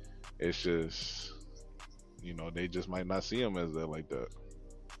day. It's just, they just might not see him as that like that.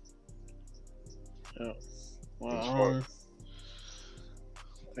 Yeah. Well,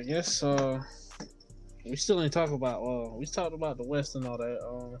 I guess we still ain't talk about. We talked about the West and all that.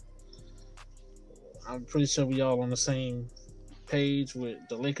 I'm pretty sure we all on the same page with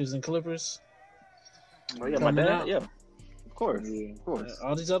the Lakers and Clippers. Oh yeah, my dad. Yeah, of course.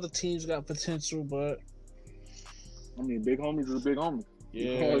 All these other teams got potential, but big homies is big homies.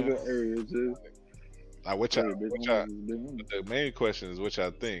 Yeah. The main question is which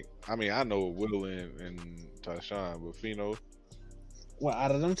I think. I know Will and Tyshawn, but Fino. What,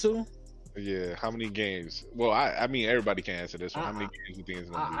 out of them two? Yeah, how many games? Well, everybody can answer this one. How many games do you think it's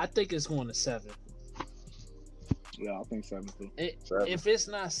going to be? I think it's going to 7. Yeah, I think 7 too. If it's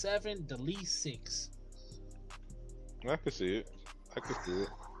not 7, the least 6. I could see it.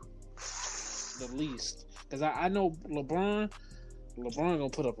 The least. Because I know LeBron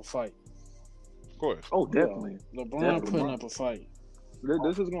going to put up a fight. Of course. Oh, definitely. LeBron putting up a fight.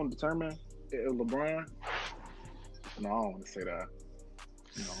 This is going to determine if LeBron... No, I don't want to say that.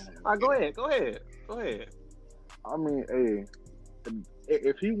 Go ahead.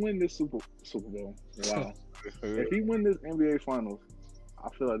 If he win this Super Bowl, wow. If he win this NBA Finals, I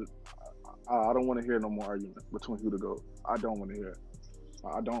feel like I don't want to hear no more argument between who to go. I don't want to hear it.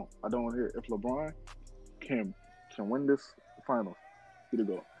 I don't want to hear it. If LeBron can win this Finals, who to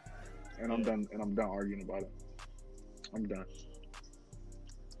go? And I'm done. And I'm done arguing about it. I'm done.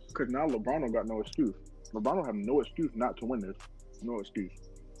 Because now LeBron don't got no excuse. LeBron don't have no excuse not to win this. No excuse.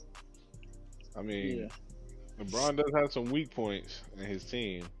 LeBron does have some weak points in his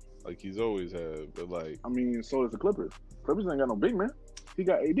team, like he's always had. But so does the Clippers. Clippers ain't got no big man. He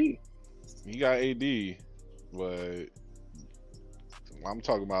got AD. He got AD, but I'm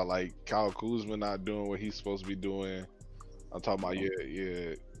talking about Kyle Kuzma not doing what he's supposed to be doing. I'm talking about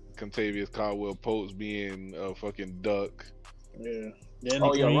Contavious Caldwell-Pope being a fucking duck. Yeah.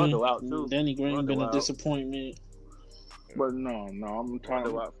 Rondo out too. Danny Green been a disappointment. But no, I'm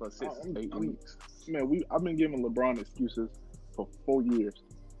talking about for 6-8 weeks. Man, I've been giving LeBron excuses for 4 years.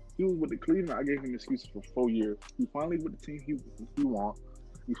 He was with the Cleveland. I gave him excuses for 4 years. He finally with the team he want.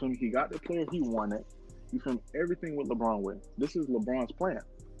 You feel me? He got the player he wanted. You feel me? Everything with LeBron with. This is LeBron's plan.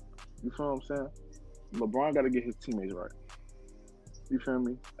 You feel what I'm saying? LeBron got to get his teammates right. You feel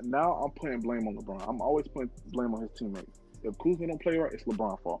me? Now I'm putting blame on LeBron. I'm always putting blame on his teammates. If Kuzma don't play right, it's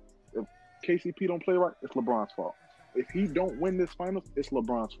LeBron's fault. If KCP don't play right, it's LeBron's fault. If he don't win this finals, it's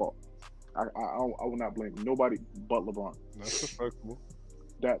LeBron's fault. I will not blame nobody but LeBron. That's respectable.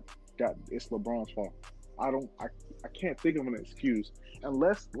 That it's LeBron's fault. I can't think of an excuse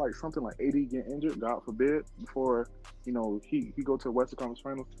unless something like AD get injured, God forbid, before he go to the Western Conference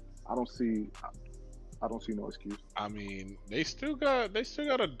Finals. I don't see no excuse. They still got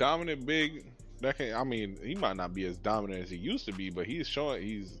a dominant big. He might not be as dominant as he used to be, but he's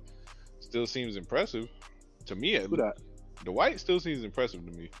still seems impressive to me. At least. Dwight still seems impressive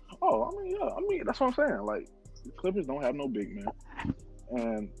to me. Oh, yeah. That's what I'm saying. The Clippers don't have no big man,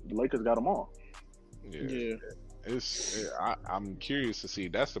 and the Lakers got them all. Yeah. I'm curious to see.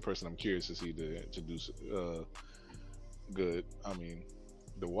 That's the person I'm curious to see to do good. I mean,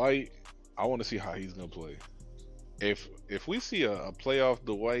 Dwight. I want to see how he's gonna play. If we see a playoff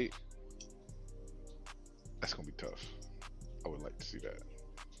Dwight, that's gonna be tough. I would like to see that.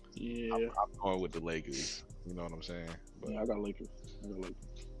 Yeah, I'm going with the Lakers. You know what I'm saying? But, Yeah, I got Lakers.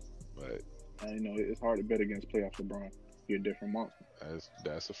 But And, you know, it's hard to bet against playoff LeBron. You're a different monster.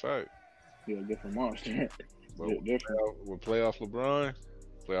 that's a fact. You're a different monster. But You're different. with playoff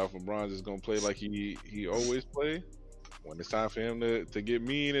LeBron's just gonna play like he always play. When it's time for him to get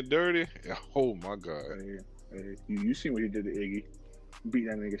mean and dirty, oh my god. Hey, you seen what he did to Iggy? Beat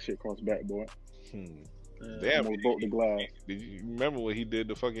that nigga shit across the back, boy. Damn, Almost broke the glass. did you remember what he did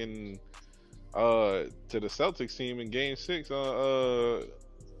to fucking to the Celtics team in Game 6 Oh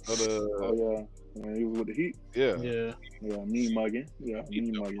yeah, when he was with the Heat. yeah. Mean mugging.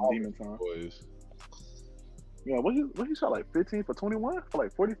 Demon time. Boys. Yeah, what he shot like 15 for 21 for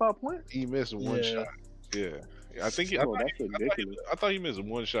like 45 points. He missed one shot. Yeah, I think That's ridiculous. I thought he missed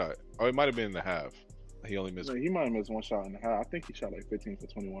one shot. Oh, it might have been in the half. He only missed. No, he might have missed one shot in the half. I think he shot like 15 for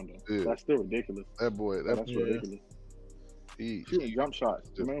 21 though. Yeah. That's still ridiculous. That boy. That's ridiculous. He Shooting jump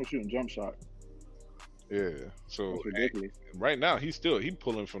shots. The man was shooting jump shots. yeah. So That's ridiculous. right now he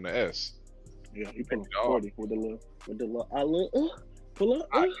pulling from the S. Yeah, he pulling 40 with the little pull up.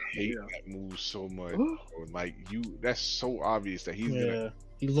 I hate that move so much. Bro. Like that's so obvious that he's gonna.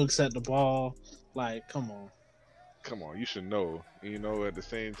 He looks at the ball like, come on, you should know. You know, at the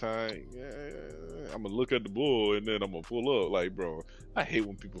same time, I'm gonna look at the ball and then I'm gonna pull up. Like, bro, I hate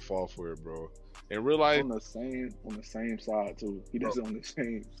when people fall for it, bro. In real life, on the same side too. He does it on the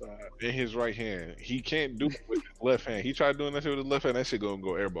same side. In his right hand, he can't do it with his left hand. He tried doing that shit with his left hand. That shit gonna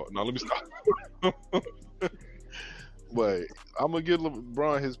go airball. Now let me stop. But I'm gonna give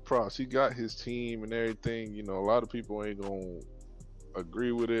LeBron his props. He got his team and everything. You know, a lot of people ain't gonna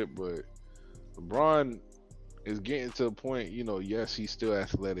agree with it, but LeBron is getting to a point. You know, yes, he's still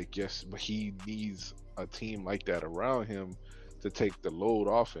athletic. Yes, but he needs a team like that around him to take the load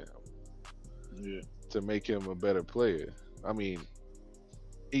off him. Yeah. To make him a better player. I mean,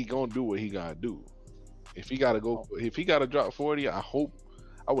 he gonna do what he gotta do. If he gotta drop 40, I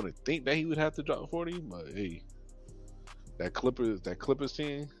wouldn't think that he would have to drop 40, but hey, that Clippers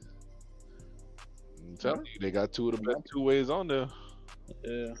team, I'm telling you, they got two of the best two ways on there.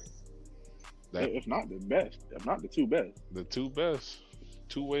 Yeah. If not the best, if not the two best. The two best.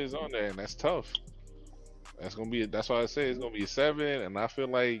 Two ways on there, and that's tough. That's why I say it's gonna be 7, and I feel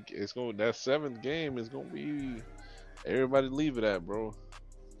like that 7th game is gonna be everybody leave it at, bro.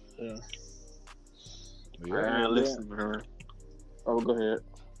 Yeah. Listen, bro. Oh, go ahead.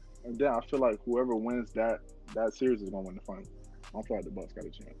 And then I feel like whoever wins that series is gonna win the final. I don't feel like the Bucks got a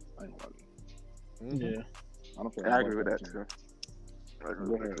chance. I ain't gonna lie. Yeah. I don't feel like I agree with that too.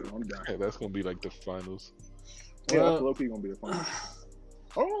 Go ahead. I'm down. Hey, that's gonna be like the finals. Yeah, that's low-key gonna be the final.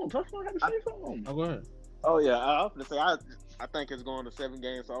 Oh, Touchdown had to say something. Oh, go ahead. Oh yeah, I was gonna say I think it's going to 7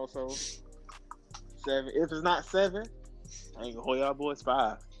 games also. 7. If it's not 7, I ain't gonna hold y'all boys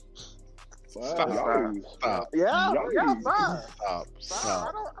 5. Stop. Yeah, Yikes. 5. Stop.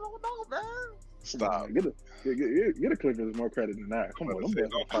 I don't know, man. Stop. Get a Clippers more credit than that. Come on, them boys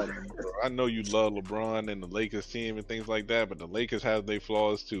don't fight anymore. Bro, I know you love LeBron and the Lakers team and things like that, but the Lakers have their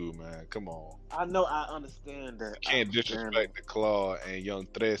flaws too, man. Come on. I know, I understand that. You can't disrespect the Claw and Young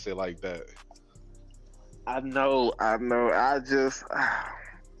Trece like that. I know. I just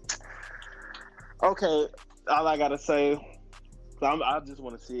okay. All I gotta say, I just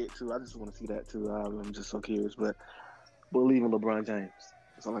want to see it too. I just want to see that too. I'm just so curious, but believe in LeBron James.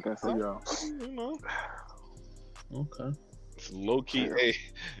 That's all I gotta say, y'all. You know, Okay. it's low key.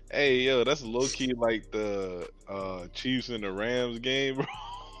 Hey, yo, that's low key like the Chiefs and the Rams game, bro.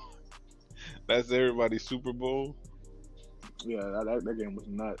 That's everybody's Super Bowl. Yeah, that game was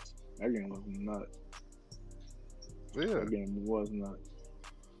nuts. That game was nuts. Yeah. That game was nuts.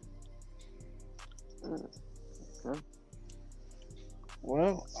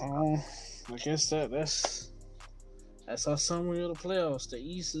 Well, I guess that's our summary of the playoffs. The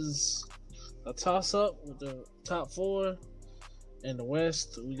East is a toss-up with the top 4. In the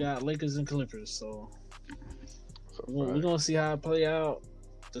West, we got Lakers and Clippers. So we're gonna see how it play out.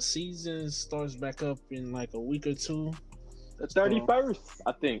 The season starts back up in like a week or 2. The 31st,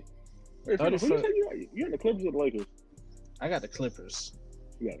 I think. Wait, who you say you in the Clippers or the Lakers? I got the Clippers.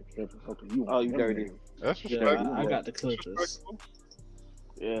 You got the Clippers. Okay, you dirty. That's Yeah, respectable. I got the Clippers.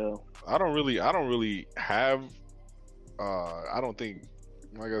 Yeah. I don't really have. I don't think.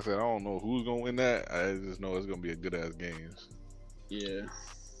 Like I said, I don't know who's gonna win that. I just know it's gonna be a good ass games. Yeah.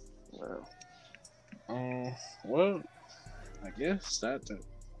 Well, Well, I guess that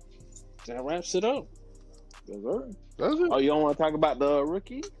wraps it up. Yes, sir. Does it? Oh, you don't want to talk about the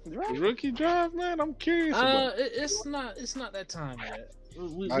rookie draft? Rookie draft, man. I'm curious about. It's not that time yet.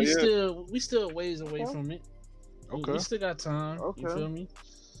 We Not yet. still a ways away from it. Okay. We still got time. Okay. You feel me?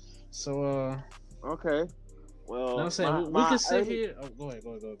 So Okay. Well, I'm saying we can sit here. Oh, go ahead.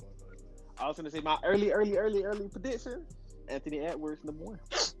 I was gonna say my early prediction: Anthony Edwards, number 1.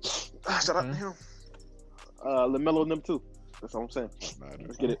 Shout out to him. LaMelo, number 2. That's all I'm saying.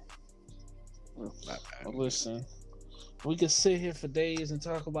 Let's get it. Not bad. Listen, we can sit here for days and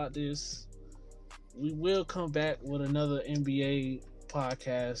talk about this. We will come back with another NBA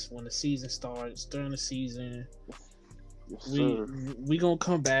podcast when the season starts. During the season, Yes, we gonna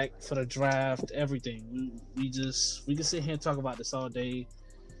come back for the draft. Everything. We can sit here and talk about this all day.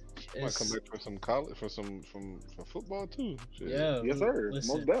 Might come back for some college, for football too. Shit. Yeah. Yes, sir.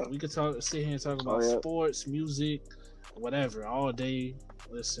 Listen, Most definitely. we could sit here and talk about sports, music, whatever, all day.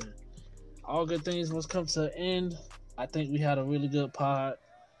 Listen, all good things must come to an end. I think we had a really good pod.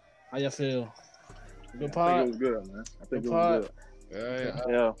 How y'all feel? Good pod? I think it was good, man. I think Good it pod? was good.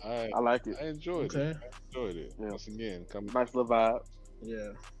 Yeah, I I like it. I enjoyed Okay. it. I enjoyed it. Yeah. Once again, come Nice little vibe.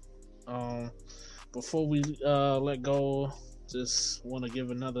 Yeah. Before we let go, just want to give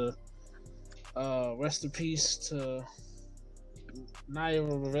another rest in peace to Naya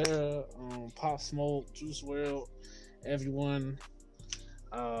Rivera, Pop Smoke, Juice WRLD,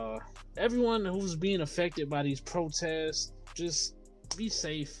 everyone who's being affected by these protests. Just be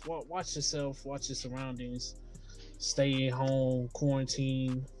safe. Watch yourself. Watch your surroundings. Stay at home,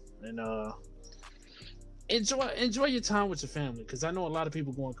 quarantine, and enjoy your time with your family. Because I know a lot of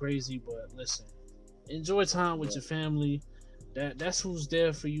people going crazy, but listen, enjoy time with your family. That's who's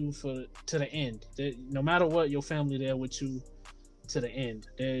there for you to the end. No matter what, your family there with you to the end.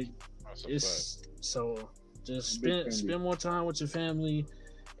 So just spend more time with your family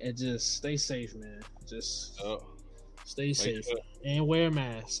and just stay safe, man. Just stay safe and wear a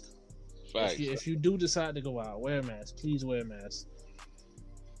mask. Facts. If you do decide to go out, wear a mask. Please wear a mask.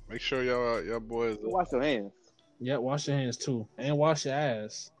 Make sure y'all boys. Wash your hands. Yeah, wash your hands too, and wash your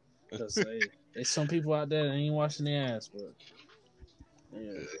ass. Cause there's some people out there that ain't washing their ass, but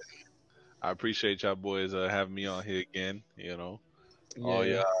yeah. I appreciate y'all boys having me on here again. You know,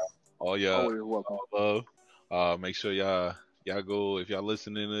 Yeah. all y'all Always welcome. love. Make sure y'all go, if y'all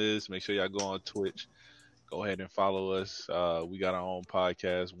listening to this, make sure y'all go on Twitch. Go ahead and follow us. We got our own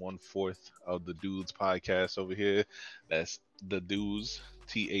podcast, 1/4 of the Dudes podcast over here. That's the Dudes,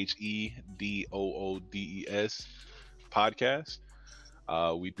 TheDoodes podcast.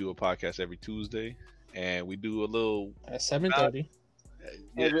 We do a podcast every Tuesday, and we do a little At 7:30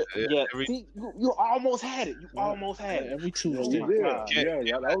 See, you almost had it. You almost had it. every Yeah, Tuesday. you did.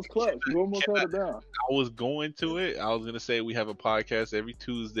 Yeah, that was clutch. You almost held it down. I was going to it. I was going to say we have a podcast every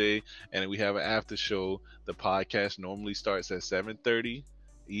Tuesday, and we have an after show. The podcast normally starts at 7:30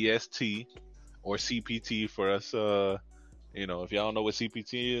 EST or CPT for us. If y'all don't know what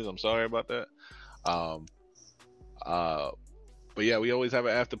CPT is, I'm sorry about that. But yeah, we always have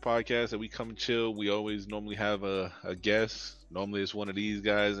an after podcast and we come and chill. We always normally have a guest. Normally it's one of these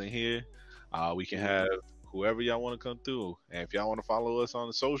guys in here. We can have whoever y'all want to come through. And if y'all want to follow us on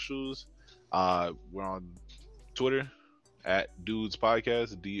the socials, we're on Twitter at Dudes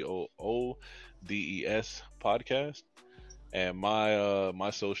Podcast, DOODES Podcast. And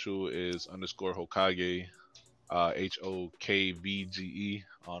my social is _Hokage, HOKVGE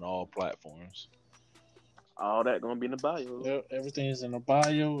on all platforms. All that gonna be in the bio. Yep, everything is in the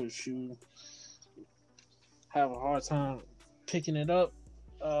bio. If you have a hard time picking it up,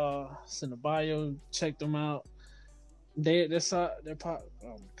 it's in the bio. Check them out. Their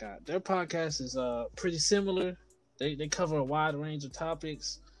podcast is pretty similar. They cover a wide range of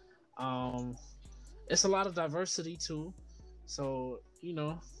topics. It's a lot of diversity too. So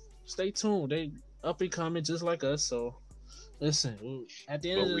stay tuned. They up and coming just like us. So listen, at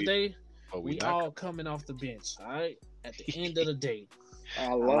the end of the day, we all coming off the bench, all right? At the end of the day.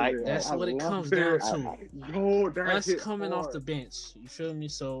 I love it. That's what it comes down to. Us coming off the bench. You feel me?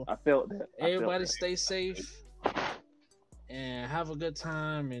 So I felt that. everybody stay safe and have a good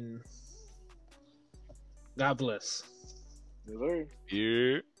time, and God bless. Yes, sir.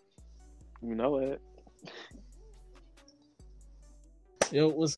 Yeah. You know it. Yo, what's